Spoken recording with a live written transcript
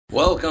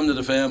Welcome to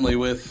the family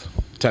with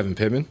Tevin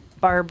Pittman.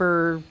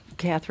 Barber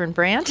Catherine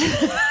Brandt.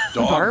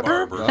 Dog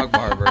Barber? Dog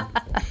Barber.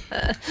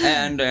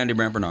 And Andy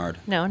Brant Bernard.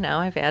 No, now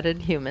I've added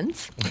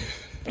humans.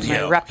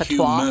 Yeah, My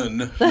repertoire.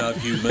 human, not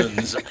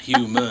humans,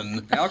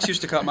 human. Alex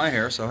used to cut my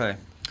hair, so hey.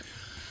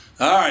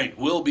 All right,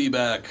 we'll be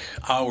back.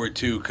 Hour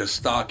 2,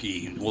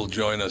 Kostaki will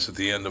join us at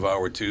the end of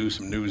Hour 2.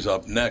 Some news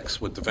up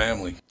next with the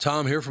family.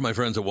 Tom here from my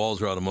friends at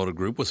Walzer Automotive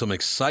Group with some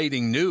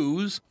exciting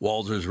news.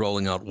 Walzer's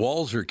rolling out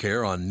Walzer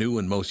Care on new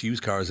and most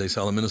used cars they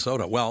sell in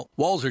Minnesota. Well,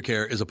 Walzer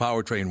Care is a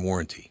powertrain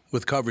warranty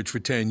with coverage for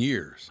 10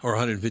 years or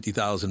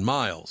 150,000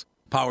 miles.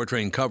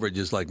 Powertrain coverage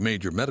is like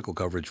major medical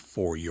coverage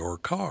for your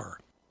car.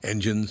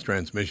 Engines,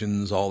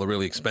 transmissions, all the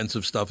really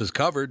expensive stuff is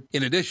covered.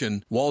 In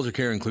addition, Walzer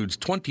Care includes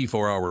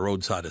 24-hour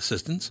roadside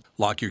assistance.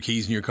 Lock your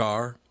keys in your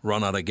car,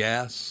 run out of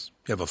gas,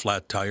 you have a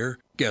flat tire.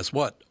 Guess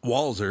what?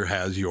 Walzer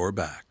has your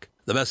back.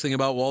 The best thing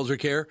about Walzer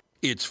Care?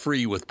 It's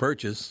free with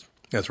purchase.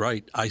 That's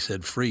right, I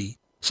said free.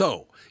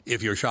 So,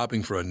 if you're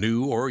shopping for a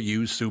new or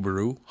used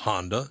Subaru,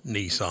 Honda,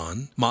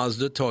 Nissan,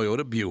 Mazda,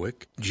 Toyota,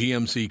 Buick,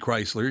 GMC,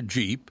 Chrysler,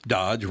 Jeep,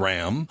 Dodge,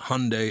 Ram,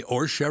 Hyundai,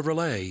 or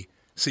Chevrolet,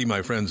 see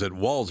my friends at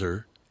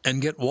Walzer and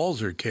get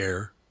Walzer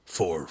Care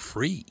for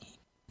free.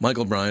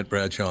 Michael Bryant,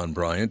 Bradshaw and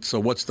Bryant. So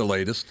what's the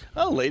latest?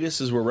 Well, the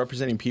latest is we're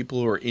representing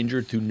people who are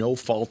injured through no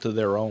fault of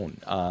their own.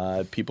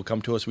 People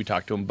come to us. We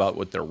talk to them about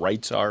what their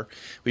rights are.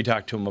 We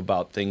talk to them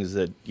about things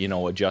that,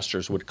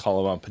 adjusters would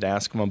call them up and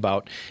ask them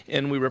about.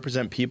 And we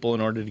represent people in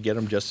order to get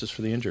them justice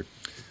for the injured.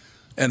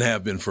 And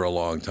have been for a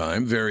long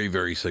time. Very,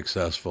 very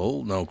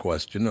successful, no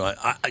question.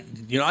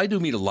 I do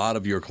meet a lot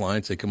of your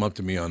clients. They come up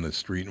to me on the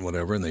street and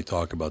whatever, and they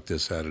talk about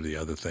this, that, or the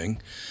other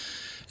thing.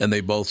 And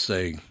they both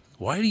say,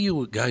 why do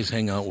you guys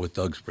hang out with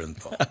Doug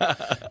Sprinthal?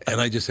 And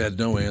I just had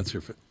no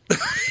answer for it.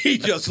 He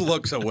just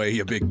looks away,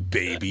 you big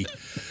baby.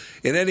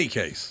 In any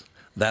case,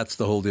 that's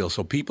the whole deal.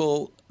 So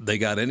people, they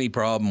got any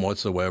problem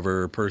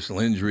whatsoever,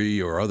 personal injury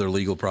or other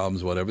legal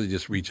problems, whatever, they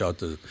just reach out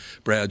to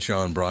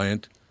Bradshaw and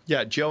Bryant.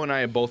 Yeah, Joe and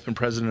I have both been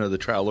president of the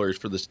trial lawyers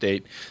for the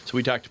state, so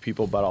we talk to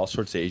people about all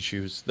sorts of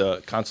issues.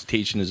 The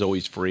consultation is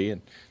always free,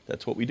 and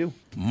that's what we do.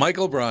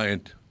 Michael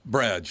Bryant,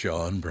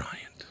 Bradshaw and Bryant.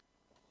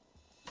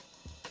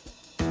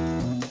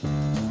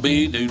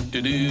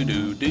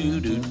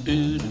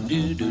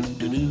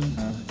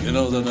 You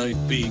know the night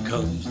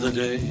becomes the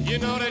day. You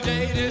know the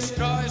day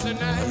destroys the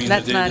night. I mean,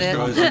 That's the day not it.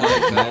 destroys the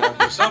night.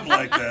 No, something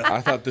like that.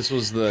 I thought this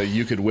was the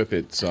You Could Whip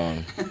It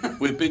song.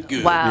 Whip it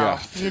good. Wow.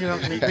 Yeah.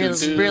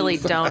 You really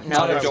don't know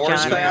Not a this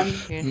Doors genre.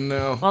 fan?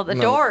 No. Well, the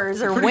no.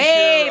 Doors are Pretty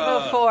way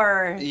sure,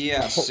 before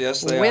Yes,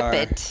 they Whip are.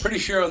 It. Pretty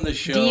sure on this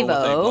show with a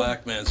Devo.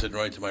 black man sitting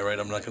right to my right,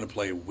 I'm not going to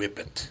play Whip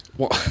It.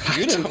 Well,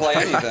 You didn't play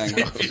anything.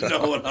 If you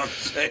know what I'm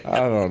saying. I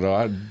don't know.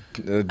 I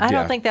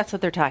don't think that's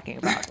what they're talking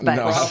about. But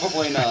No.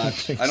 Probably not. I don't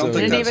so. think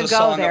didn't that's even a go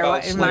song there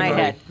about in my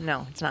slavery. head.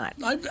 No, it's not.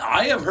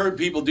 I have heard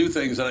people do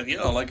things that,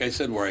 like I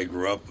said, where I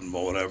grew up and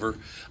whatever,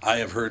 I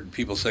have heard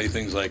people say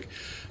things like,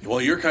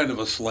 well, you're kind of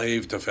a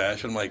slave to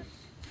fashion. I'm like,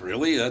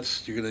 really? You're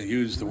going to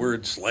use the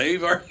word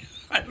slave?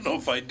 I don't know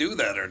if I do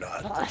that or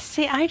not.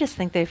 See, I just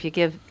think that if you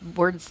give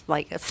words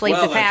like a slave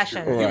Well, to that's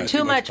fashion true. Right.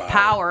 too much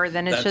power,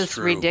 then it's That's just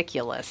true.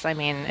 ridiculous. I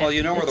mean, Well,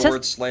 you know where it's the just-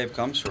 word slave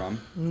comes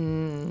from?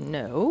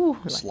 No.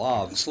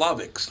 Slav.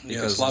 Slavics. Yeah,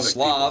 Because Slavic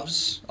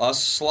Slavs,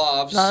 us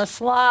Slavs, The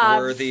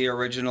Slavs. were the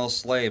original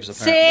slaves,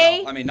 apparently.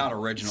 See? Well, I mean, not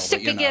original,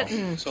 Sick but of you know.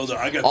 getting. people. So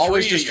I got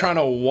Always three just of trying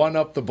to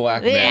one-up the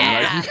black man,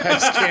 Yeah. right? You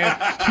guys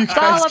can't, It's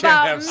all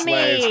about have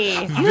me.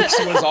 slaves.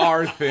 This was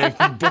our thing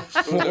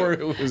before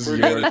it was your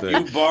Forget it.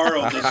 thing. You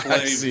borrowed the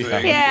slave see.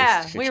 thing.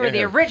 Yeah, You we were can't the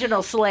have-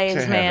 original slaves,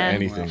 Can't have man.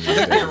 anything I these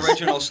think the days.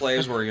 original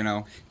slaves were,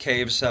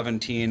 Cave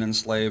 17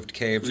 enslaved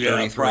Cave Yeah,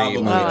 33. probably.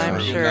 Oh, I'm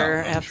true. sure,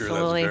 I'm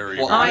absolutely. Sure that's very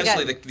Well, Oh, my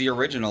honestly, God. the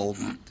original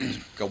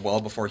go well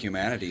before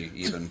humanity,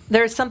 even.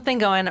 There's something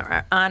going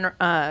on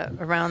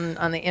around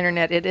on the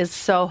internet. It is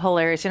so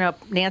hilarious.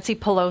 Nancy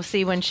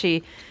Pelosi, when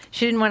she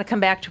didn't want to come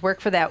back to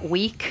work for that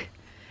week.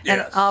 And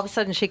Yes. all of a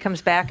sudden she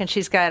comes back and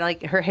she's got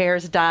like her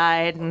hair's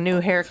dyed and new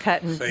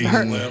haircut and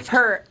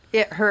Facelift.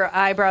 her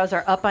eyebrows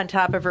are up on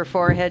top of her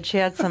forehead. She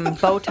had some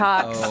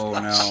Botox. Oh,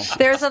 no.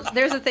 There's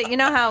a thing. You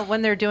know how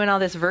when they're doing all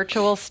this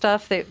virtual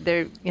stuff,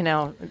 they're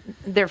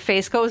their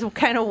face goes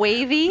kind of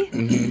wavy.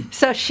 Mm-hmm.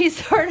 So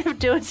she's sort of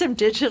doing some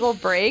digital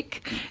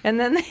break, and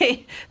then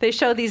they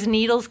show these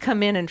needles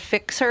come in and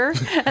fix her,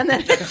 and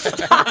then it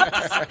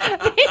stops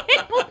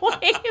being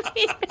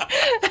wavy,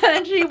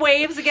 and she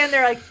waves again.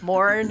 They're like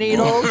more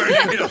needles.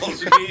 More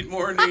needles. You need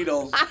more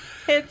needles.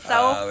 It's so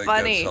I think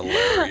funny. That's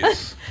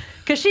hilarious.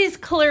 Because she's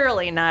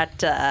clearly not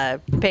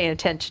paying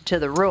attention to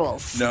the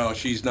rules. No,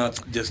 she's not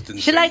distancing.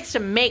 She likes to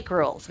make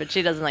rules, but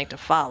she doesn't like to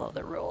follow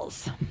the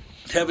rules.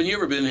 Haven't you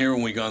ever been here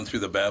when we gone through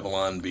the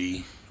Babylon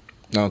Bee?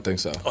 I don't think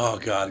so. Oh,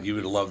 God, you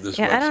would love this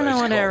Yeah, website. I don't know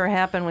It's whatever called-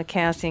 happened with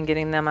Cassie and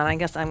getting them on. I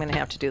guess I'm going to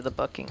have to do the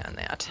booking on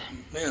that.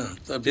 Yeah.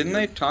 that'd be Didn't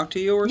good. they talk to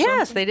you or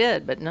Yes, something? they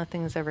did, but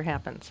nothing's ever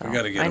happened. So We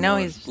gotta get I him know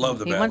on. he's Love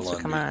the he wants to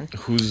Babylon come Bee.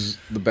 on. Who's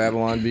the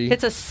Babylon Bee?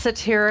 It's a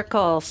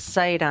satirical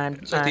site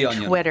on like The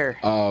Onion. Twitter.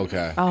 Oh,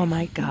 okay. Oh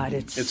my God,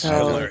 it's It's so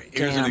hilarious.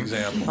 Here's an damn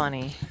example.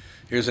 funny.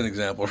 Here's an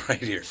example right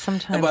here.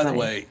 Sometimes and by the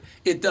way,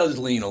 it does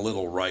lean a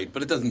little right,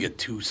 but it doesn't get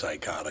too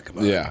psychotic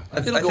about Yeah.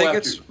 it.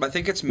 I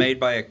think it's made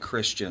by a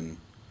Christian.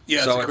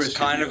 Yeah, so it's a it's Christian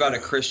kind of got a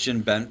humor.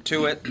 Christian bent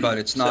to it, but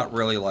it's not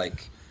really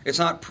like it's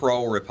not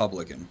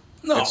pro-Republican.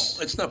 No,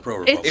 it's not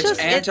pro-Republican. It's It's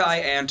just-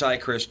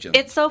 anti-Christian.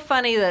 It's so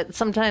funny that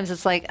sometimes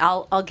it's like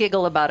I'll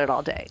giggle about it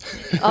all day.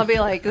 I'll be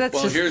like, that's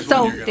Well, here's just one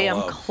so you're gonna damn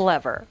love.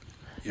 clever.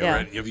 You Yeah.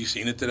 ready? Have you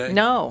seen it today?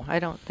 No, I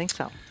don't think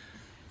so.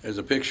 There's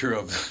a picture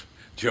of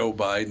Joe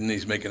Biden.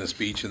 He's making a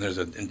speech, and there's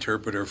an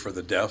interpreter for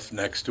the deaf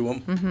next to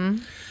him. Mm-hmm.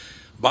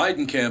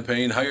 Biden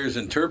campaign hires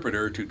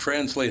interpreter to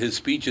translate his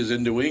speeches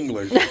into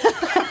English.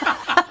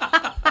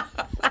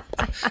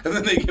 And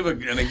then they give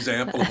an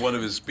example of one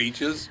of his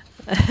speeches.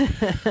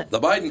 The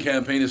Biden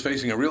campaign is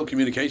facing a real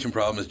communication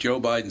problem as Joe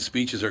Biden's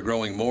speeches are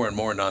growing more and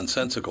more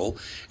nonsensical.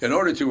 In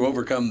order to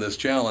overcome this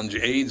challenge,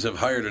 aides have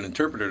hired an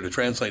interpreter to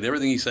translate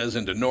everything he says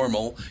into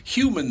normal,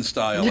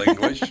 human-style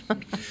English.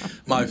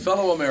 My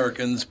fellow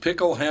Americans,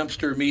 pickle,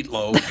 hamster,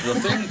 meatloaf, the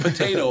thing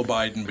potato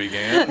Biden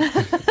began.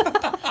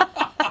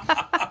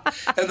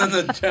 And then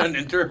the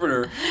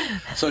interpreter,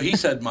 so he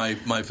said, my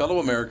fellow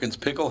Americans,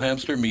 pickle,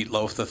 hamster,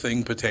 meatloaf, the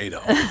thing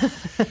potato.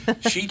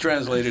 She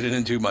translated it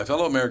into, my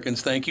fellow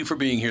Americans, thank you for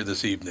being here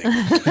this evening.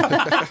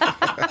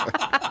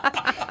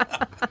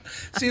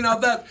 See, now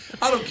that,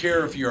 I don't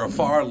care if you're a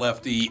far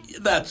lefty,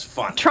 that's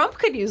fun. Trump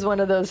could use one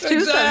of those too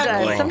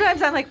Exactly. sometimes.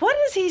 Sometimes I'm like, what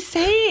is he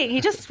saying? He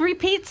just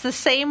repeats the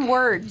same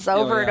words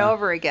over and yeah.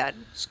 over again.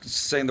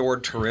 saying the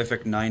word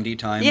terrific 90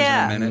 times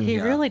Yeah, in a minute. he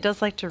Yeah. really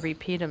does like to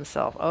repeat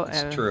himself. Oh,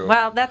 That's true.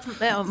 Well, that's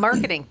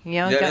marketing. You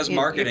know, Yeah, it is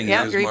marketing.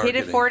 Yeah, It is repeat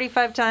marketing. it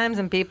 45 times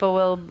and people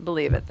will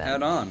believe it then.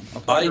 Add on.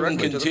 Apply Biden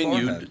directly to the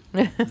continued,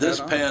 forehead. this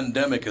Add on.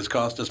 pandemic has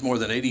cost us more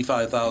than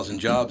 85,000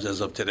 jobs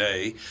as of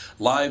today,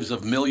 lives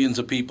of millions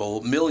of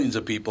people, millions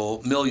of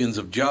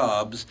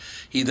jobs.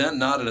 He then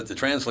nodded at the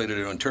translator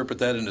to interpret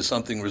that into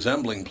something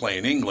resembling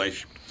plain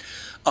English.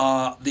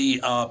 The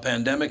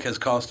pandemic has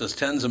cost us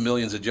tens of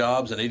millions of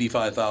jobs, and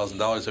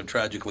 $85,000 have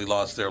tragically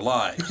lost their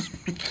lives.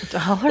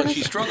 But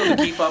she struggled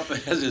to keep up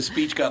as his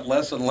speech got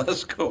less and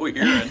less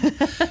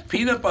coherent.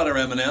 Peanut butter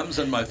M&Ms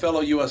and my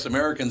fellow U.S.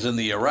 Americans in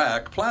the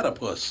Iraq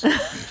platypus.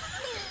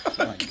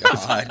 Oh my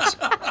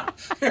God.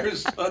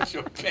 There's such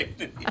a pain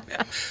in the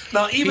ass.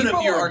 Now, even People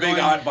if you're are a big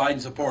going- odd Biden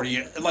supporter,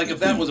 like if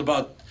that was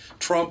about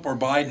Trump or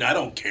Biden, I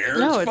don't care.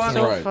 No, it's it's funny.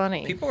 so Right.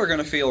 funny. People are going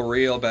to feel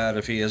real bad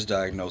if he is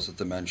diagnosed with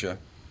dementia.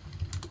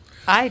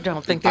 I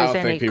don't think I there's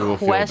don't any think people will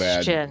feel bad.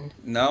 question.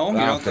 No, you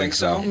I don't think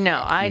so?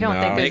 No, I don't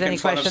No. think there's Making any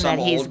fun of question some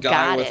that he's old guy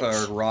got with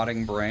it. a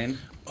rotting brain.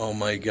 Oh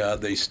my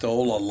God, they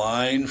stole a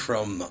line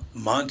from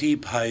Monty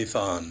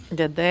Python.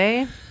 Did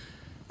they?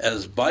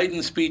 As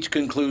Biden's speech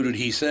concluded,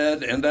 he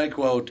said, and I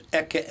quote,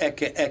 "Eke,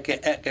 eke, eke,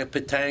 eke,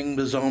 petang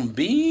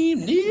bazombi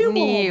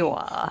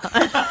niwa."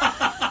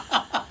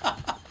 Niwa.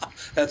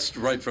 That's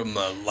right from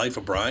Life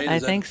of Brian. I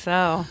is that- think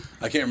so.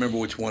 I can't remember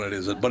which one it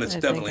is, but it's I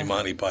think definitely it-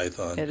 Monty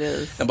Python. It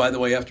is. And by the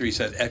way, after he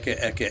said "eke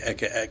eke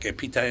eke eke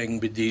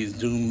pitang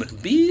bidizum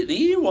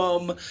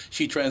bidiwam,"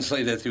 she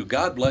translated it to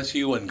 "God bless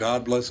you and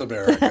God bless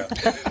America."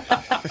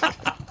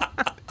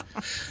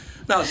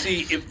 Now,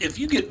 see, if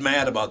you get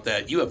mad about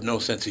that, you have no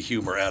sense of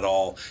humor at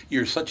all.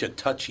 You're such a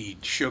touchy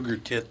sugar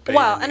tit. pain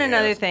Well, in and the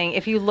another ass. thing,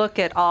 if you look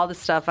at all the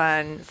stuff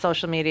on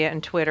social media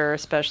and Twitter,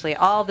 especially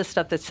all the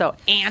stuff that's so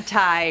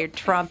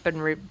anti-Trump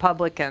and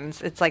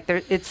Republicans, it's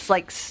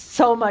like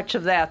so much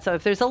of that. So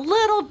if there's a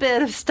little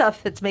bit of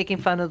stuff that's making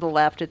fun of the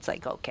left, it's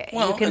like okay,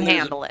 you can and there's-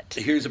 handle it.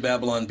 Here's a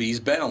Babylon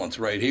Bee's balance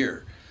right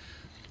here.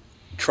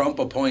 Trump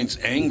appoints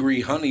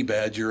angry honey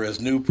badger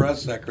as new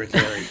press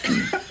secretary.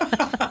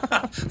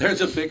 There's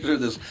a picture of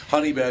this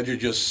honey badger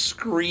just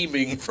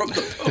screaming from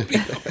the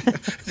podium.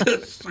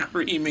 Just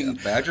screaming.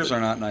 Badgers are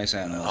not nice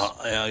animals.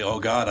 Oh,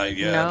 God,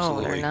 yeah, no,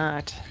 absolutely. they're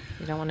not.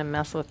 You don't want to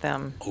mess with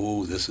them.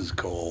 Oh, this is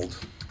cold.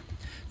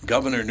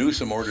 Governor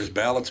Newsom orders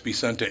ballots be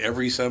sent to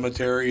every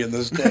cemetery in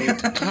the state.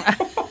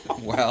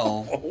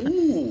 Well,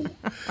 Ooh.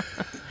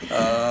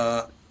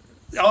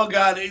 Oh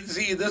God!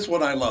 See, this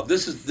one I love.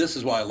 This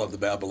is why I love the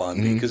Babylon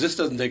Bee, because this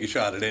doesn't take a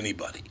shot at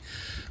anybody.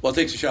 Well, it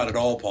takes a shot at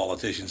all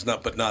politicians,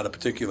 but not a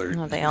particular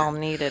No, they all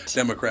need it.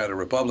 Democrat or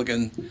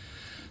Republican.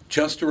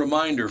 Just a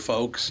reminder,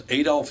 folks.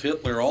 Adolf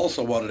Hitler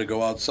also wanted to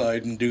go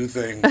outside and do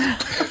things.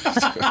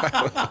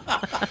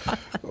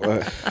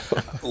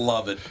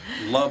 Love it.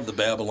 Love the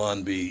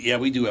Babylon Bee. Yeah,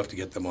 we do have to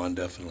get them on,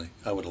 definitely.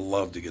 I would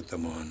love to get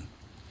them on.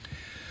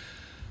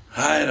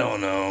 I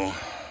don't know.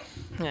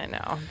 I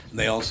know.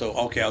 They also,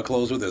 okay, I'll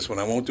close with this one.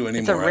 I won't do any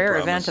It's more, a rare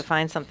I event promise. to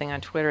find something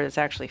on Twitter that's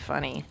actually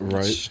funny.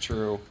 Right. it's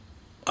true.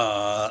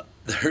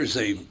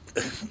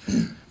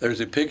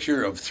 There's a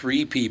picture of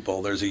three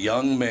people. There's a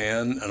young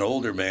man, an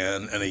older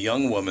man, and a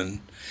young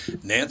woman.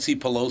 Nancy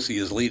Pelosi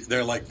is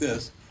they're like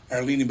this,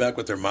 are leaning back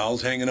with their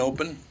mouths hanging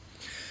open.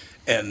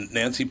 And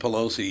Nancy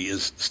Pelosi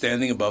is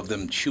standing above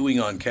them, chewing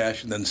on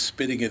cash and then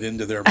spitting it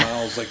into their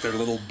mouths like they're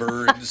little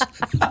birds.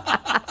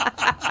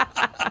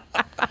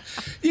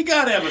 You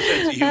got to have a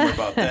sense of humor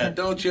about that,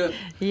 don't you?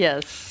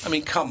 Yes. I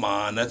mean, come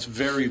on. That's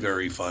very,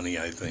 very funny,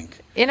 I think.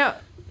 You know,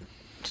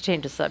 to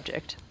change the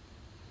subject,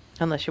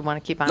 Unless you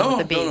want to keep on No,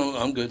 with the B. no,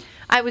 I'm good.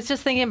 I was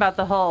just thinking about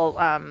the whole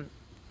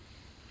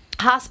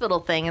hospital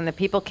thing and the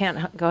people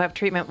can't go have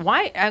treatment.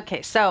 Why?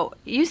 Okay, so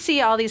you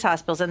see all these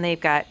hospitals and they've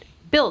got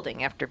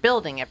building after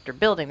building after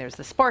building. There's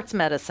the sports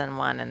medicine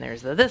one, and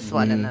there's the this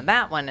one, and the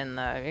that one, and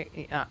the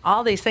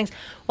all these things.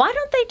 Why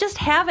don't they just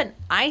have an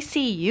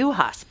ICU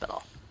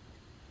hospital?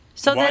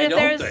 So Why that if don't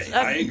there's they?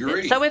 I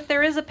agree. So if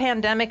there is a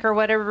pandemic or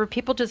whatever,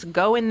 people just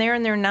go in there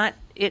and they're not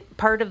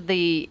part of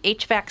the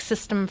HVAC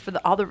system for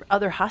all the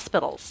other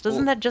hospitals.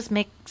 Doesn't that just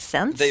make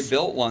sense? They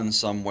built one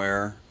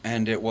somewhere,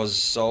 and it was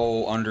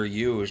so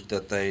underused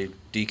that they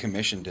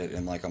decommissioned it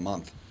in like a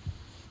month.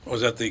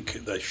 Was that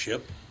the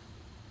ship?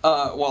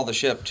 Well, the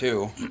ship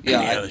too.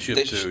 Yeah, the ship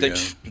they, too, They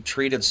yeah.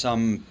 treated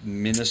some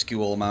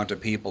minuscule amount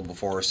of people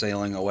before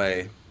sailing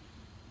away.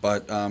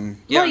 But there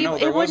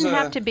it was wouldn't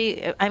have to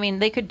be. I mean,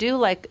 they could do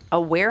like a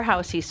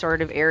warehousey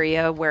sort of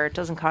area where it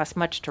doesn't cost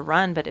much to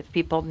run. But if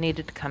people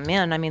needed to come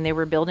in, I mean, they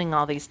were building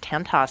all these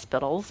tent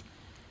hospitals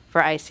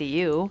for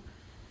ICU.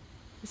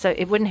 So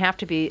it wouldn't have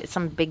to be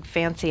some big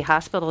fancy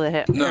hospital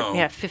that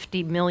had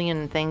 50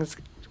 million things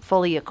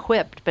fully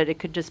equipped. But it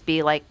could just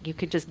be like you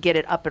could just get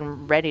it up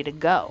and ready to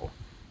go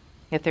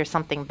if there's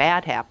something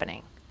bad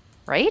happening,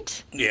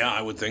 right? Yeah,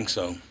 I would think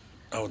so.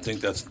 I would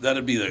think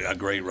that'd be a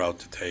great route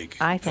to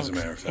take. I think, as a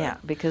matter of fact. yeah,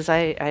 because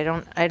I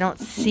don't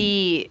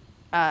see.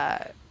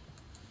 There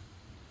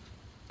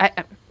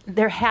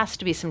has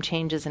to be some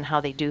changes in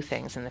how they do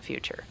things in the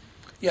future.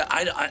 Yeah,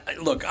 I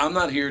look, I'm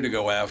not here to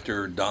go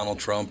after Donald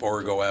Trump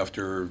or go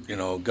after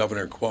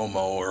Governor Cuomo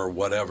or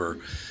whatever.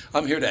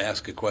 I'm here to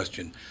ask a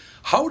question.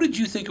 How did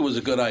you think it was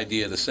a good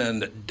idea to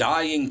send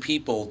dying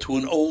people to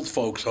an old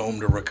folks' home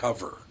to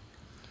recover?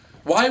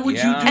 Why would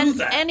you do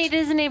that? And he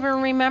doesn't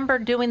even remember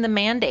doing the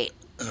mandate.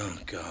 Oh,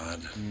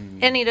 God.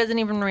 And he doesn't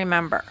even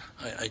remember.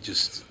 I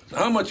just,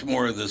 how much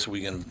more of this are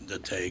we going to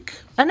take?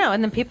 I know,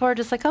 and then people are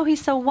just like, oh,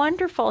 he's so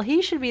wonderful.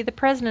 He should be the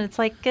president. It's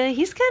like,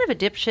 he's kind of a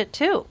dipshit,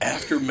 too.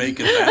 After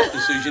making that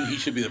decision, he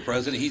should be the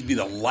president. He'd be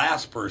the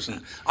last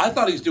person. I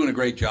thought he was doing a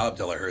great job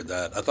till I heard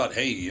that. I thought,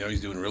 hey,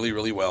 he's doing really,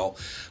 really well.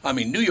 I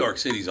mean, New York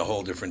City's a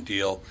whole different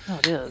deal. Oh,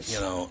 it is.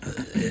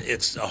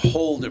 It's a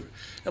whole different.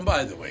 And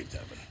by the way,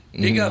 Devin,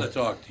 you got to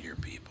talk to your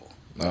people.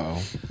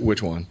 Oh,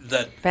 which one?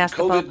 That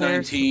Basketball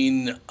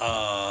COVID-19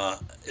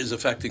 is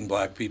affecting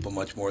black people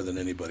much more than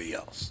anybody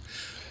else.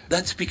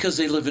 That's because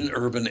they live in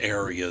urban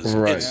areas.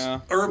 Right.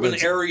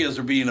 Urban areas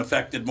are being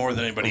affected more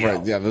than anybody else.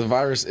 Right, yeah, the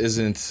virus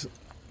isn't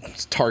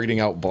targeting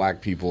out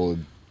black people,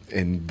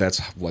 and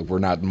that's like we're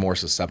not more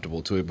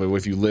susceptible to it. But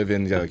if you live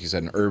in, like you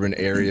said, an urban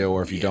area,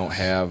 or if you don't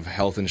have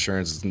health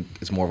insurance,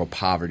 it's more of a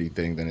poverty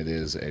thing than it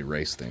is a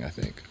race thing, I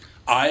think.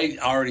 I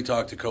already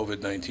talked to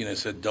COVID-19. I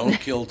said, don't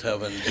kill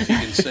Tevin if you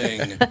can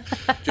sing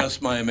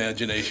Just My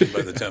Imagination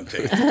by the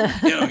Temptations.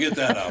 Get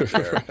that out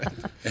there.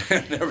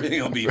 And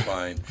everything will be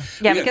fine.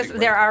 Yeah, because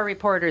there are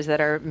reporters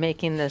that are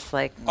making this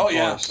like... Oh,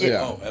 yeah.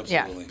 Yeah,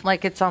 Absolutely.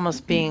 like it's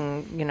almost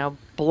being,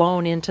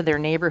 blown into their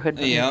neighborhood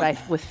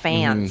with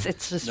fans.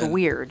 It's just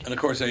weird. And, of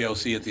course,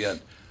 AOC at the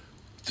end.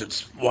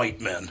 It's white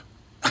men.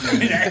 I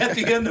mean, at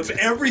the end of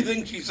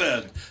everything she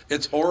said,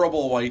 it's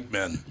horrible white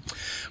men.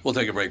 We'll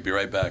take a break. Be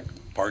right back.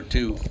 Part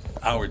 2,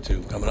 hour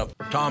 2, coming up.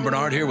 Tom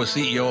Bernard here with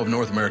CEO of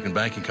North American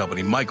Banking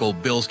Company, Michael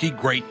Bilski.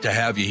 Great to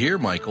have you here,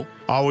 Michael.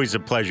 Always a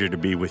pleasure to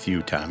be with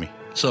you, Tommy.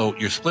 So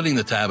you're splitting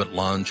the tab at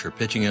lunch or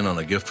pitching in on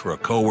a gift for a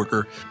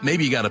coworker.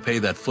 Maybe you got to pay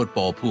that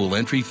football pool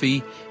entry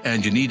fee,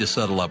 and you need to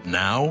settle up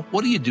now.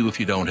 What do you do if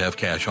you don't have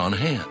cash on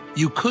hand?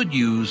 You could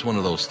use one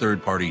of those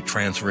third-party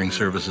transferring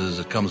services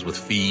that comes with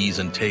fees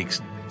and takes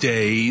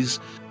days.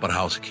 But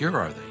how secure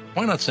are they?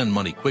 Why not send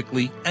money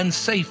quickly and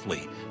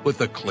safely with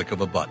the click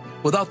of a button,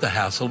 without the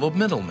hassle of a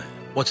middleman?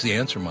 What's the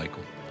answer,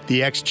 Michael?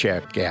 The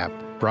XCheck app,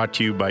 brought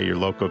to you by your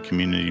local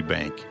community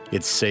bank.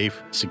 It's safe,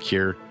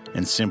 secure,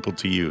 and simple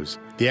to use.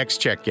 The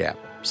XCheck app.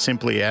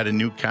 Simply add a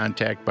new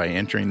contact by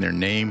entering their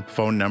name,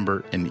 phone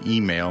number, and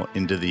email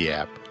into the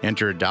app.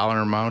 Enter a dollar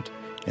amount,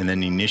 and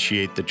then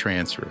initiate the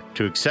transfer.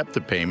 To accept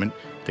the payment,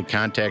 the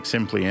contact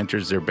simply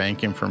enters their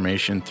bank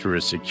information through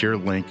a secure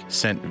link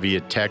sent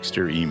via text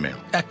or email.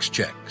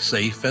 XCheck,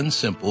 safe and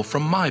simple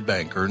from my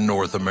banker,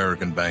 North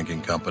American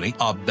Banking Company,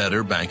 a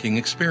better banking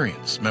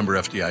experience. Member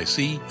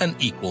FDIC, an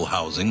equal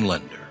housing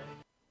lender.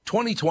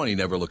 2020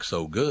 never looked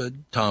so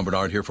good. Tom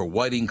Bernard here for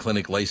Whiting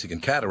Clinic LASIK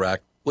and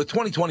Cataract. With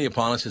 2020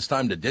 upon us, it's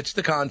time to ditch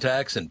the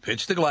contacts and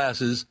pitch the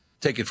glasses.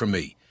 Take it from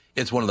me.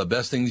 It's one of the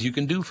best things you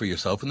can do for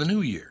yourself in the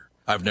new year.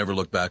 I've never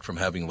looked back from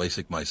having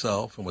LASIK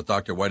myself, and with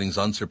Dr. Whiting's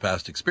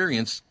unsurpassed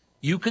experience,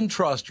 you can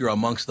trust you're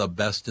amongst the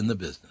best in the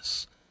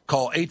business.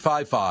 Call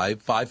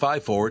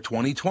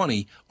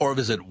 855-554-2020 or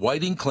visit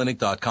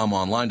whitingclinic.com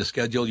online to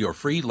schedule your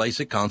free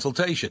LASIK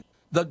consultation.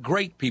 The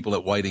great people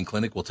at Whiting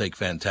Clinic will take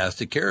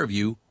fantastic care of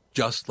you,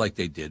 just like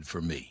they did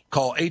for me.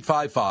 Call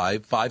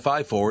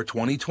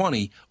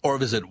 855-554-2020 or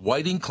visit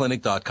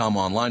whitingclinic.com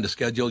online to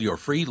schedule your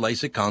free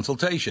LASIK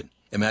consultation.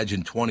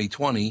 Imagine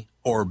 2020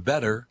 or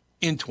better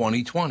in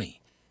 2020.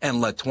 And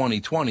let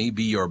 2020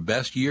 be your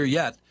best year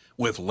yet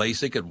with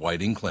LASIK at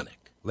Whiting Clinic.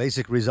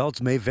 LASIK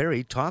results may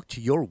vary. Talk to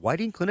your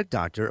Whiting Clinic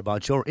doctor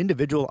about your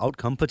individual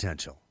outcome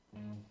potential.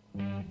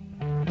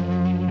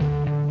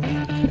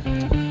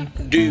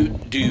 Dude.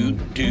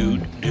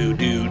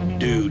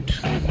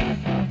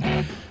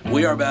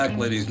 We are back,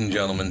 ladies and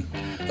gentlemen.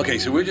 Okay,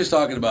 so we're just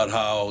talking about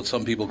how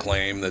some people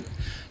claim that,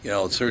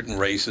 certain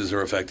races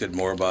are affected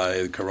more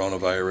by the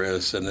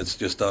coronavirus and it's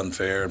just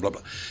unfair and blah,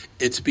 blah.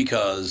 It's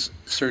because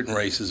certain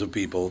races of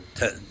people,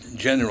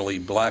 generally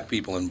black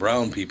people and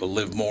brown people,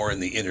 live more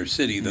in the inner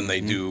city than they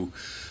do.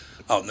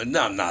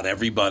 Not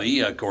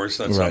everybody, of course.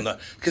 That's right.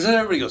 Because then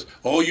everybody goes,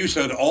 oh, you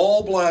said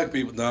all black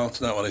people. No,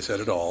 it's not what I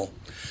said at all.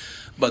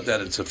 But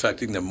that it's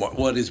affecting them more.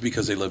 Well, it is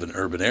because they live in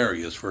urban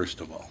areas,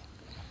 first of all.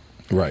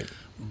 Right.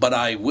 But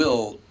I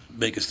will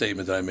make a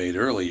statement that I made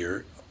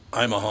earlier.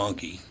 I'm a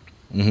honky.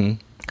 Mm-hmm.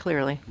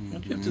 Clearly.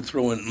 You have to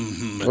throw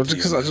in Well,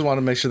 because I just want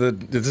to make sure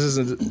that this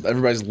isn't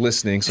everybody's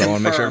listening, so I want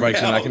to make sure everybody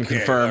I can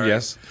confirm, right.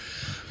 Yes.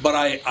 But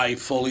I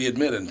fully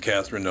admit, and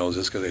Catherine knows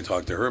this because I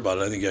talked to her about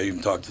it. I think I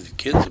even talked to the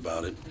kids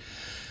about it.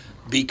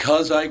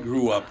 Because I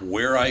grew up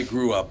where I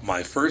grew up,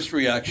 my first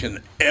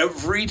reaction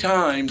every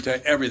time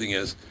to everything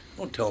is,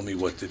 don't tell me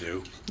what to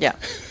do. Yeah.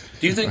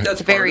 Do you think that's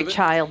very part of it?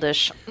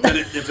 Childish?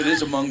 If it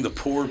is among the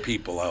poor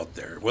people out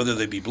there, whether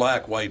they be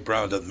black, white,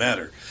 brown, doesn't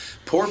matter.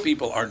 Poor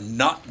people are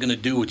not going to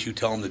do what you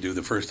tell them to do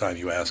the first time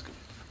you ask them.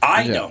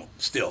 I don't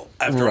still,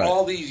 after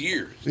all these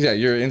years. Yeah,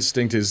 your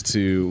instinct is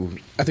to,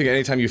 I think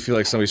anytime you feel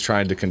like somebody's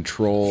trying to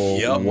control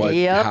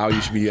how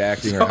you should be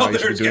acting or how you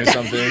should be doing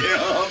something,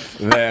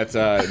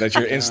 that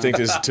your instinct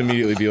is to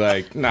immediately be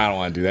like, no, I don't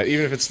want to do that.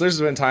 Even if there's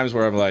been times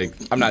where I'm like,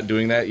 I'm not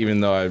doing that, even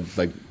though I've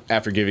like,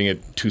 after giving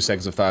it 2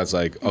 seconds of thought, it's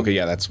like, okay,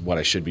 yeah, that's what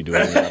I should be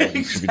doing.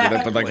 Should be doing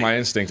that. But like my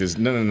instinct is,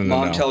 no.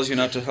 Mom tells you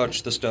not to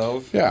touch the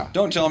stove. Yeah.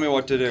 Don't tell me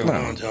what to do. No.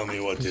 Don't tell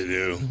me what to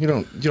do.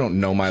 You don't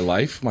know my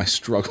life, my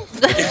struggle.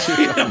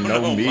 You don't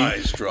know me. My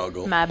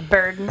struggle. My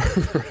burden.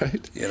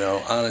 Right.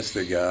 Honest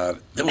to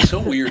God. It was so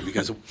weird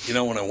because,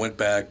 when I went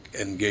back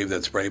and gave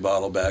that spray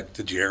bottle back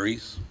to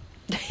Jerry's,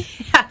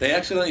 they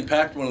accidentally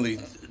packed one of the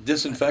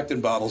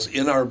disinfectant bottles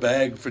in our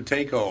bag for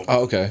take home.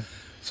 Oh, okay.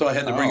 So I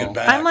had to bring it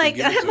back. I'm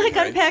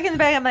unpacking the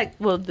bag. I'm like,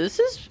 well, this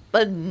is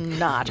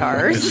not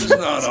ours. This is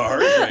not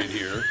ours right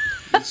here.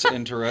 It's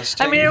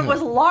interesting. I mean, it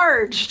was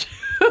large,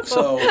 too.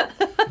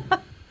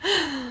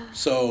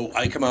 So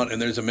I come out,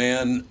 and there's a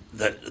man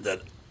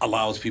that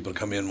allows people to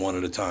come in one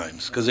at a time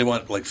because they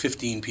want like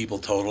 15 people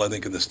total, I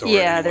think, in the store.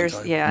 Yeah,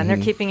 and they're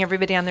keeping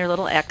everybody on their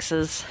little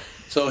X's.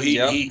 So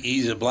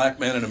he's a black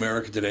man in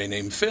America today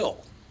named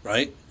Phil,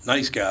 right?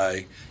 Nice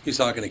guy. He's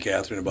talking to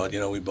Catherine about,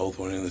 we both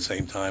went in at the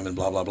same time and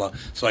blah, blah, blah.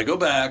 So I go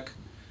back,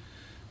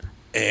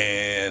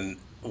 and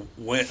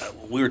when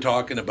we were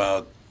talking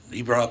about,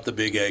 he brought up the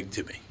big egg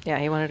to me. Yeah,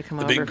 he wanted to come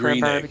over for a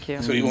barbecue.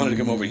 Egg. So he wanted to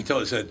come over. He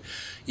said,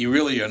 you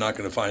really are not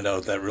going to find out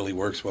if that really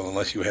works well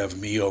unless you have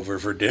me over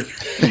for dinner.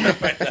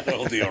 That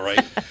whole deal,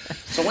 right?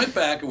 So I went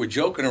back, and we're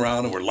joking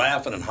around, and we're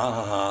laughing and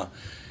ha.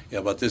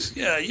 About this.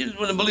 Yeah, you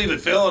wouldn't believe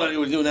it, Phil. And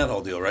we're doing that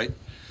whole deal, right?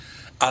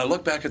 I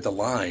look back at the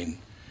line,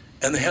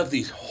 and they have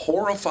these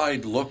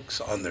horrified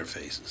looks on their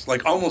faces.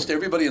 Like almost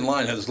everybody in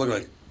line had this look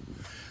like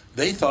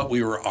they thought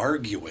we were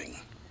arguing.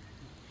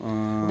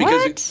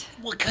 Because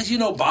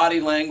body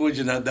language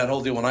and that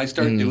whole deal. When I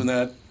started doing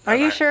that. Are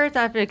you sure it's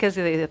not because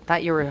they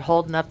thought you were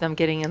holding up them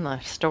getting in the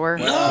store?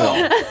 No.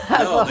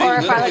 I was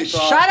horrified.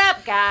 Shut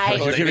up, guy.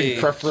 They're giving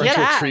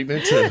preferential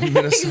treatment to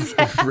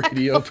Minnesota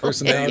radio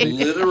personality.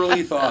 They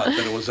literally thought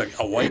that it was like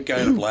a white guy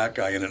and a black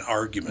guy in an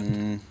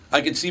argument.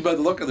 I could see by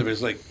the look of their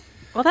face, like,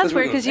 well, that's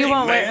weird because you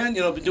won't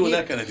doing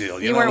that kind of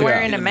deal. You weren't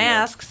wearing a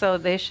mask, so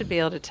they should be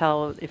able to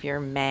tell if you're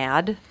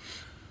mad.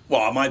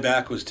 Well, my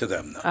back was to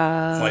them, though.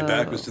 My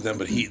back was to them,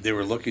 but they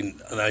were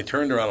looking, and I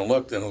turned around and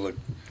looked, and I was like,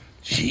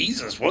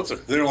 Jesus, what's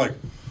it? They were like,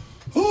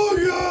 oh,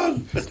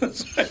 God.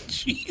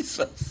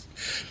 Jesus.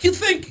 Do you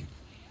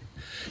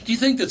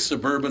think that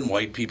suburban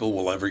white people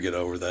will ever get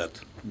over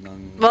that?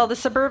 Well, the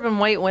suburban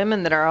white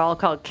women that are all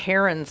called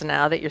Karens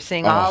now that you're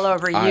seeing all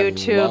over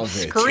YouTube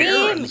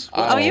scream.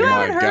 Oh, you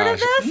haven't heard of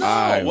this?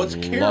 No, what's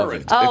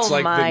Karen?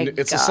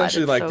 It's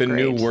essentially like the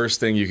new worst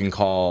thing you can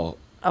call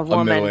a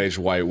middle-aged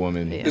white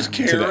woman. Is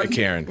Karen?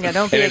 Karen. Yeah,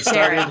 don't be a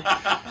Karen.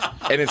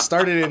 And it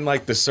started in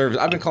like the service.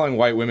 I've been calling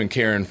white women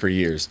Karen for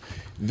years.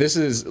 This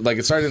is like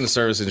it started in the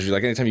service industry.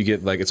 Like anytime you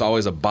get it's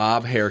always a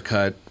bob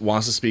haircut,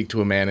 wants to speak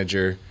to a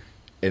manager,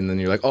 and then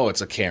you're like, oh,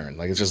 it's a Karen.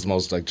 Like it's just the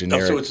most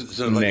generic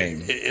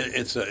name.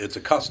 It's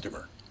a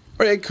customer.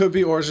 Or it could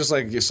be, or it's just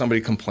like if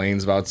somebody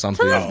complains about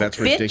something that's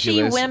ridiculous.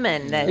 Bitchy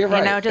women that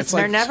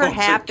they're never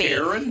happy.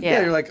 Karen?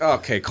 Yeah, you're like,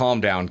 okay,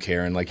 calm down,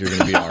 Karen. Like you're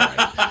gonna be all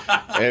right.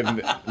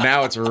 And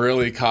now it's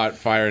really caught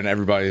fire, and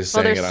everybody's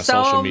saying it on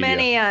social media. There's so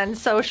many on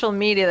social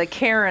media. The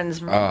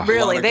Karens,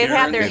 really, they've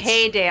had their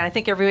heyday. I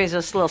think everybody's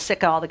just a little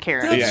sick of all the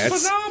Karens.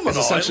 That's phenomenal. It's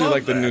essentially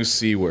like the new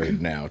C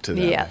word now to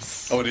them.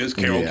 Yes. Oh, it is?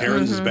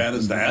 Karen's as bad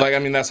as that? Like, I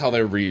mean, that's how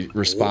they're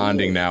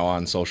responding now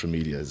on social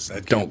media is,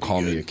 don't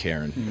call me a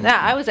Karen. Yeah,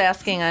 I was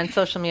asking on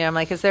social media, I'm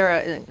like, is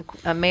there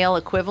a male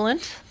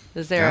equivalent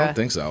Is there I don't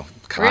think so.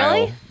 Kyle,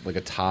 Really? like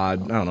a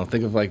Todd. I don't know.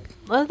 Think of like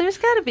Well, there's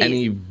got to be.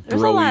 any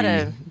There's a lot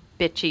broy- of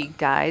bitchy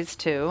guys,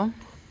 too.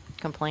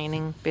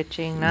 Complaining,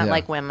 bitching. Not Yeah.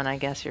 like women, I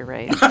guess you're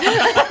right.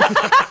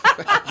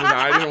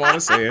 I didn't want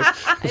to say it.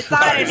 I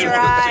saw it in your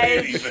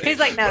eyes. anything. He's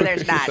like, no,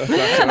 there's not.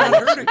 I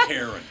heard of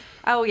Karen.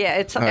 Oh, yeah.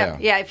 It's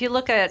yeah. if you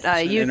look at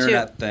an YouTube.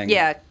 internet thing.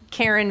 Yeah,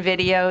 Karen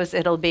videos,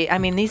 it'll be. I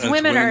mean, these That's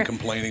women are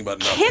complaining about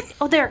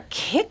nothing. they're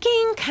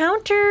kicking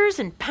counters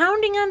and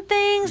pounding on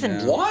things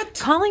and What?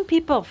 calling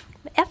people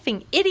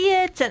effing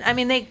idiots. And I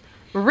mean, they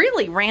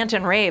really rant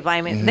and rave.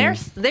 I mean,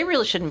 they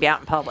really shouldn't be out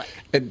in public.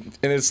 And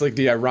it's like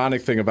the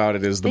ironic thing about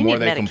it is the They more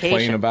need they complain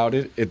medication. about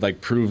it, it like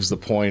proves the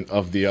point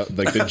of the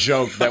like the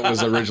joke that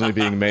was originally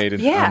being made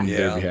Yeah. on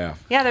their Yeah.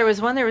 behalf. Yeah, there was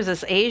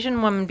this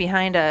Asian woman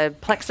behind a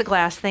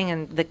plexiglass thing,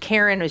 and the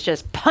Karen was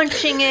just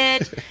punching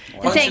it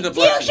and Punching saying, the "You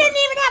plexiglass." shouldn't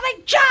even have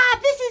a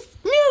job. This is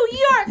New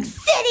York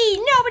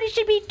City. Nobody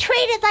should be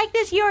treated like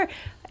this. You're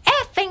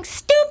effing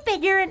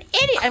stupid. You're an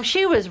idiot." And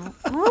she was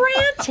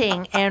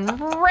ranting and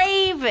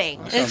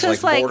raving. It's Sounds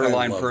just like like,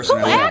 borderline who who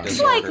personality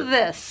acts like disorder.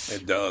 this?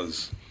 It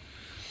does.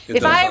 It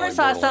If does I sound ever like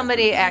saw borderline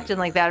somebody personality. acting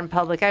like that in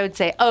public, I would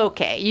say,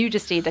 okay, you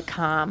just need to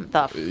calm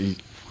the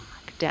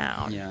fuck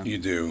down. Yeah. You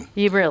do.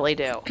 You really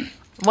do.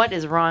 What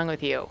is wrong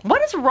with you?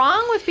 What is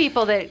wrong with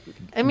people that,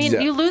 I mean, Yeah.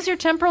 you lose your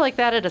temper like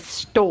that at a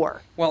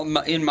store? Well,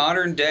 in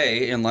modern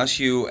day, unless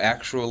you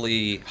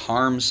actually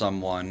harm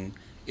someone,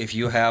 if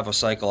you have a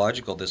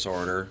psychological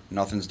disorder,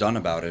 nothing's done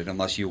about it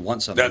unless you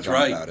want something That's done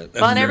right. about it.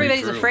 That's Well, and very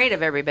everybody's true. afraid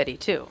of everybody,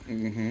 too.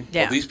 Mm-hmm.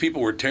 Yeah. Well, these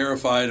people were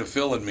terrified of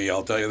Phil and me,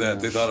 I'll tell you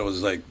that. They thought it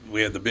was like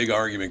we had the big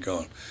argument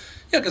going.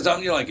 Yeah, because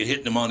I'm like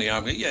hitting them on the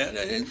arm.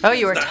 Yeah. Oh,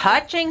 you were it's not-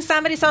 touching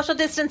somebody, social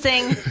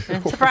distancing.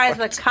 I'm surprised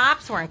the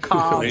cops weren't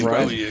called. They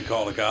probably didn't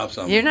call the cops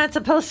on me. You're not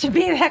supposed to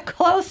be that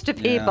close to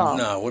people.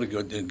 No, what a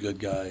good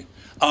guy.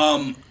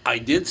 I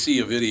did see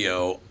a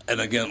video,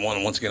 and again,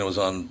 once again, it was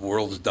on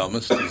World's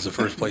Dumbest. It was the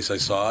first place I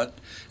saw it,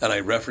 and I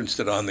referenced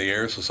it on the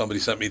air. So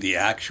somebody sent me the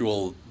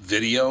actual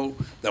video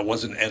that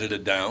wasn't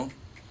edited down.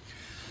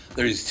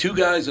 There's two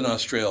guys in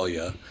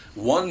Australia.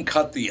 One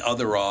cut the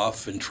other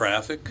off in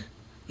traffic.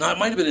 No, it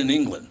might have been in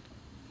England.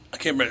 I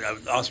can't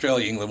remember.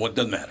 Australia, England. What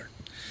doesn't matter.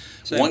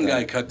 Same One thing.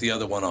 guy cut the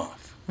other one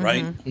off.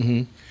 Right.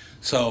 Mm-hmm.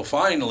 So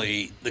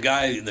finally, the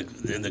guy in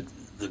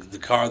the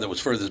car that was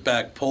furthest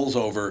back pulls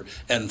over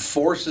and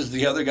forces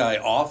the other guy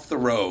off the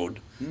road.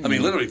 I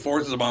mean, literally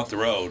forces him off the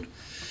road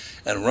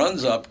and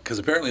runs up because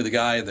apparently the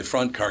guy in the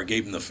front car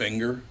gave him the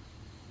finger,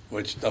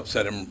 which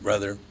upset him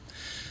rather.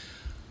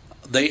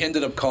 They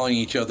ended up calling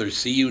each other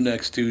 "See you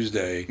next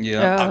Tuesday."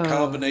 Yeah. A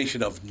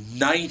combination of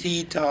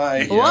 90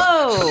 times.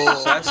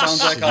 Whoa. That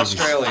sounds like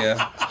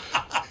Australia.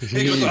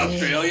 It was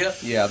Australia.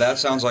 Yeah, that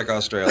sounds like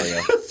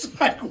Australia. It's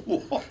like,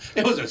 what?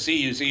 It was a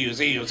see you.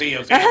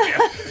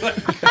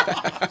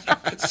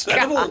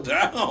 Settle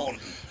down.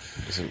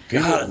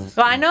 God.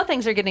 Well, I know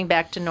things are getting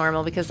back to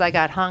normal because I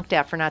got honked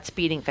at for not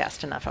speeding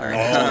fast enough already.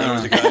 Oh, there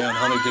was a guy on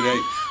Hunter today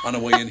on the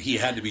way in. He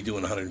had to be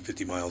doing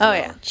 150 miles Oh,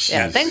 an yeah. hour.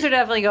 Yeah, things are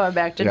definitely going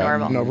back to Yeah,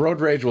 normal. no, road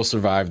rage will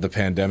survive the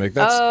pandemic.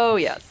 That's Oh,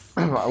 yes.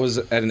 I was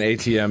at an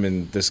ATM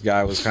and this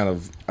guy was kind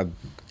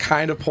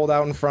of pulled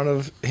out in front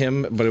of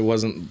him, but it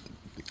wasn't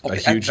a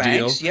huge At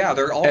banks, deal. yeah,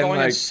 they're all And, going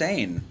like,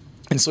 insane.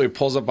 And so he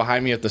pulls up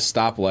behind me at the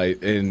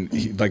stoplight and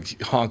he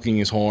like honking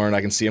his horn.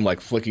 I can see him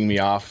like flicking me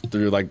off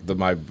through like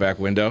my back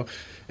window.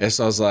 And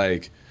so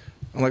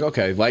I'm like,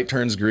 okay, light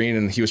turns green,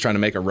 and he was trying to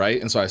make a right,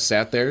 and so I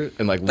sat there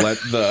and like let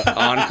the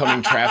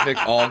oncoming traffic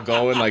all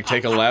go and like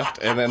take a left,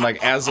 and then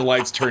like as the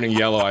light's turning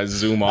yellow, I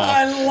zoom off.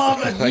 I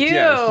love it. Like, You.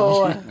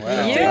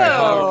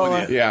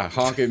 yeah. You. Yeah,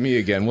 honk at me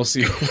again. We'll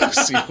see. We'll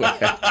see what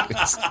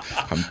happens.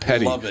 I'm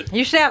petty. Love it.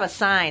 You should have a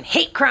sign.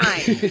 Hate crime.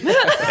 Hate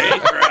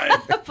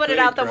crime. Put it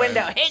out the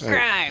window. Hate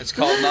crime. It's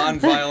called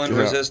nonviolent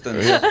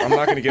resistance. Yeah, I'm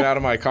not going to get out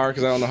of my car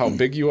because I don't know how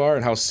big you are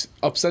and how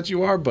upset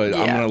you are, but I'm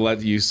Yeah. going to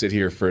let you sit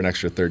here for an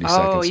extra 30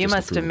 seconds. Oh, you just to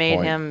must prove have a made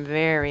point. him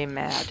very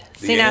mad.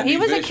 The See, now Andy he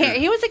was Fisher.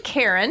 he was a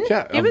Karen.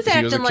 Yeah, he was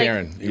acting a like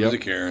Karen. He was a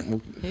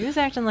Karen. he was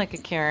acting like a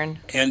Karen.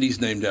 Andy's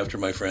named after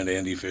my friend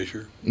Andy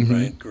Fisher, Mm-hmm.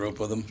 right? Grew up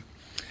with him.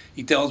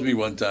 He tells me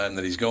one time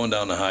that he's going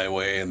down the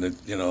highway and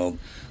that,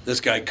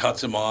 this guy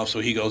cuts him off, so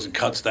he goes and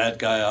cuts that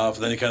guy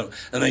off. And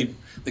then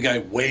the guy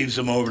waves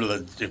him over to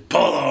the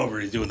pull over.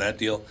 He's doing that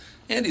deal.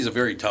 Andy's a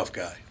very tough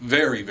guy.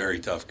 Very, very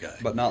tough guy.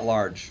 But not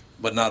large.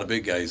 But not a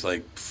big guy. He's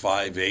like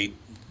 5'8",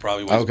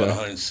 probably weighs Okay. about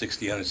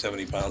 160,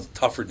 170 pounds.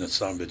 Tougher than a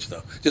son of a bitch,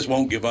 though. Just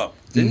won't give up.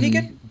 Didn't he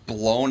get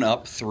blown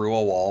up through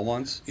a wall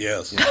once?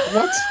 Yes.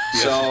 What?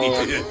 Yes, So-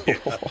 he did.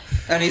 Yeah.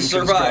 And he In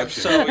survived,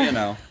 construction.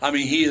 so, I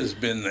mean, he has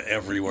been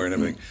everywhere and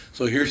everything.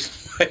 So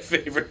here's my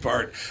favorite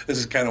part. This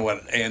is kind of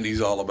what Andy's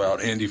all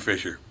about, Andy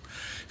Fisher.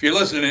 If you're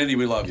listening, Andy,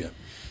 we love you.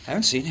 I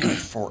haven't seen him in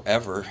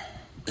forever.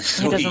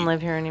 So He doesn't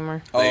live here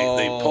anymore.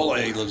 They pull.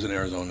 He lives in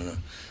Arizona now.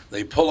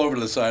 They pull over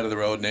to the side of the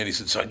road, and Andy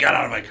said, "So I got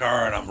out of my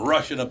car, and I'm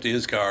rushing up to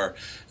his car,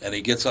 and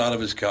he gets out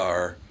of his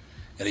car,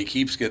 and he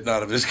keeps getting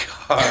out of his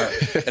car.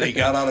 And he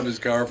got out of his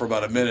car for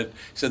about a minute.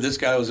 He said this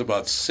guy was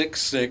about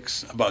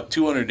 6'6", about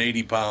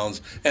 280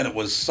 pounds, and it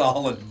was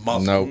solid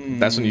muscle. No,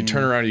 that's when you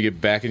turn around, you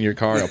get back in your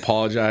car,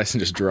 apologize, and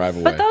just drive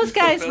away. But those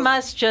guys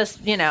must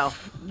just,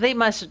 they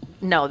must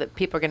know that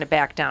people are going to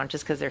back down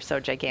just because they're so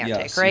gigantic,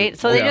 Yes. right?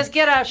 So they just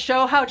get out,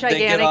 show how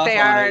gigantic off they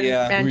on are, it,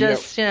 yeah. and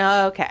just,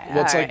 okay.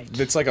 Well, it's all like right.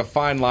 it's like a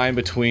fine line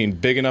between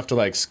big enough to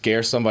like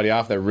scare somebody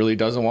off that really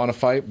doesn't want to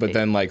fight, but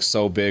then like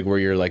so big where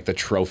you're like the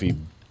trophy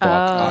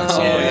buck on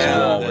somebody's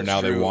wall where that's now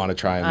they true. want to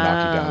try and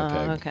knock you down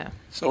a peg. Okay.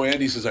 So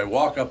Andy says, I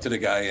walk up to the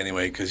guy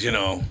anyway, because,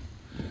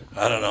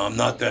 I don't know, I'm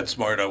not that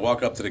smart. I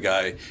walk up to the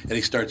guy, and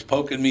he starts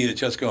poking me in the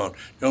chest going,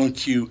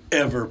 don't you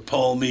ever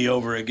pull me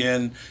over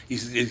again. He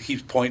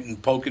keeps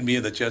poking me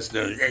in the chest.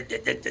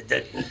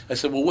 I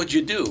said, well, what'd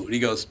you do? And he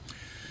goes,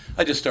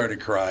 I just started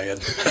crying.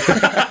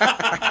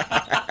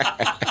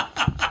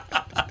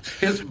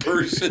 Just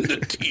burst into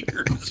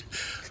tears.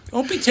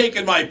 Don't be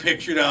taking my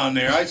picture down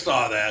there. I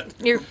saw that.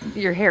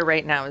 Your hair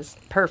right now is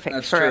perfect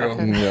That's for true.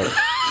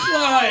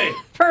 Why?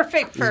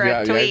 perfect for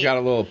a tweet. He's got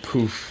a little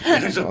poof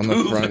There's a on the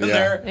poof front. in Yeah.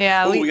 there.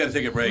 Yeah, Ooh, we- we got to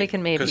take a break. we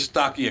can maybe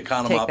Kostaki take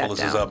that Economopoulos is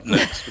down. up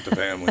next with the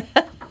family.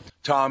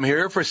 Tom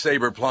here for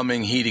Sabre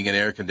Plumbing, Heating, and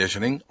Air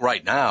Conditioning.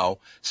 Right now,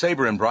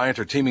 Sabre and Bryant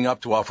are teaming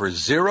up to offer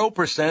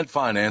 0%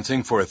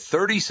 financing for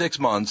 36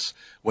 months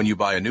when you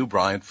buy a new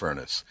Bryant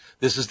furnace.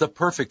 This is the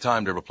perfect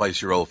time to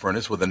replace your old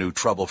furnace with a new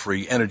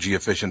trouble-free,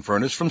 energy-efficient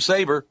furnace from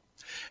Sabre.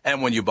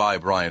 And when you buy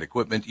Bryant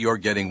equipment, you're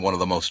getting one of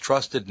the most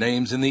trusted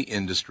names in the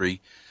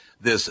industry.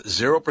 This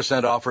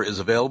 0% offer is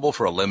available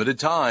for a limited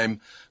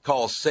time.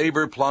 Call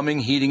Sabre Plumbing,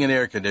 Heating, and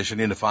Air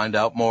Conditioning to find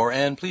out more,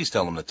 and please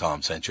tell them that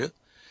Tom sent you.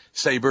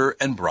 Sabre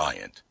and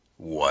Bryant,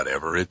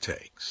 whatever it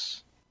takes.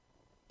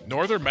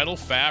 Northern Metal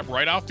Fab,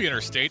 right off the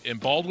interstate in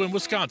Baldwin,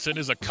 Wisconsin,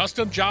 is a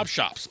custom job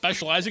shop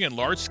specializing in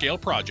large-scale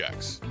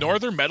projects.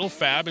 Northern Metal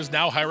Fab is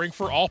now hiring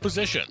for all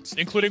positions,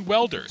 including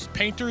welders,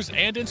 painters,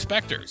 and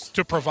inspectors,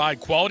 to provide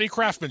quality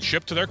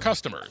craftsmanship to their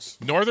customers.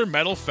 Northern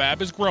Metal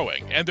Fab is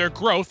growing, and their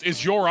growth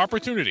is your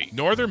opportunity.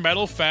 Northern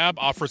Metal Fab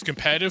offers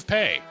competitive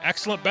pay,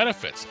 excellent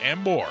benefits, and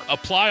more.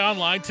 Apply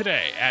online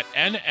today at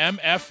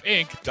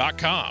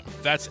nmfinc.com.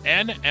 That's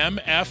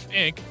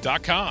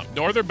nmfinc.com.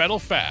 Northern Metal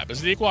Fab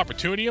is an equal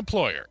opportunity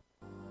employer.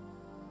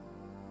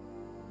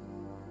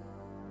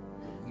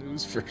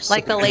 News for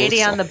Like the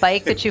lady on the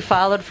bike that you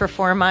followed for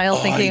 4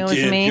 miles thinking it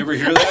was me. You ever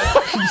hear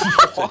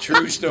that? It's a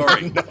true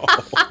story. No.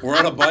 We're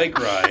on a bike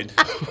ride.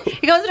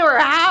 He goes to her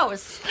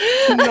house.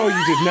 No,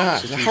 you did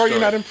not. It's a true How are you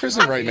story. not in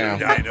prison right now?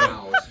 I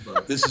know.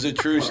 This is a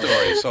true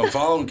story. So I'm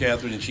following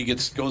Catherine, and she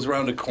goes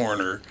around a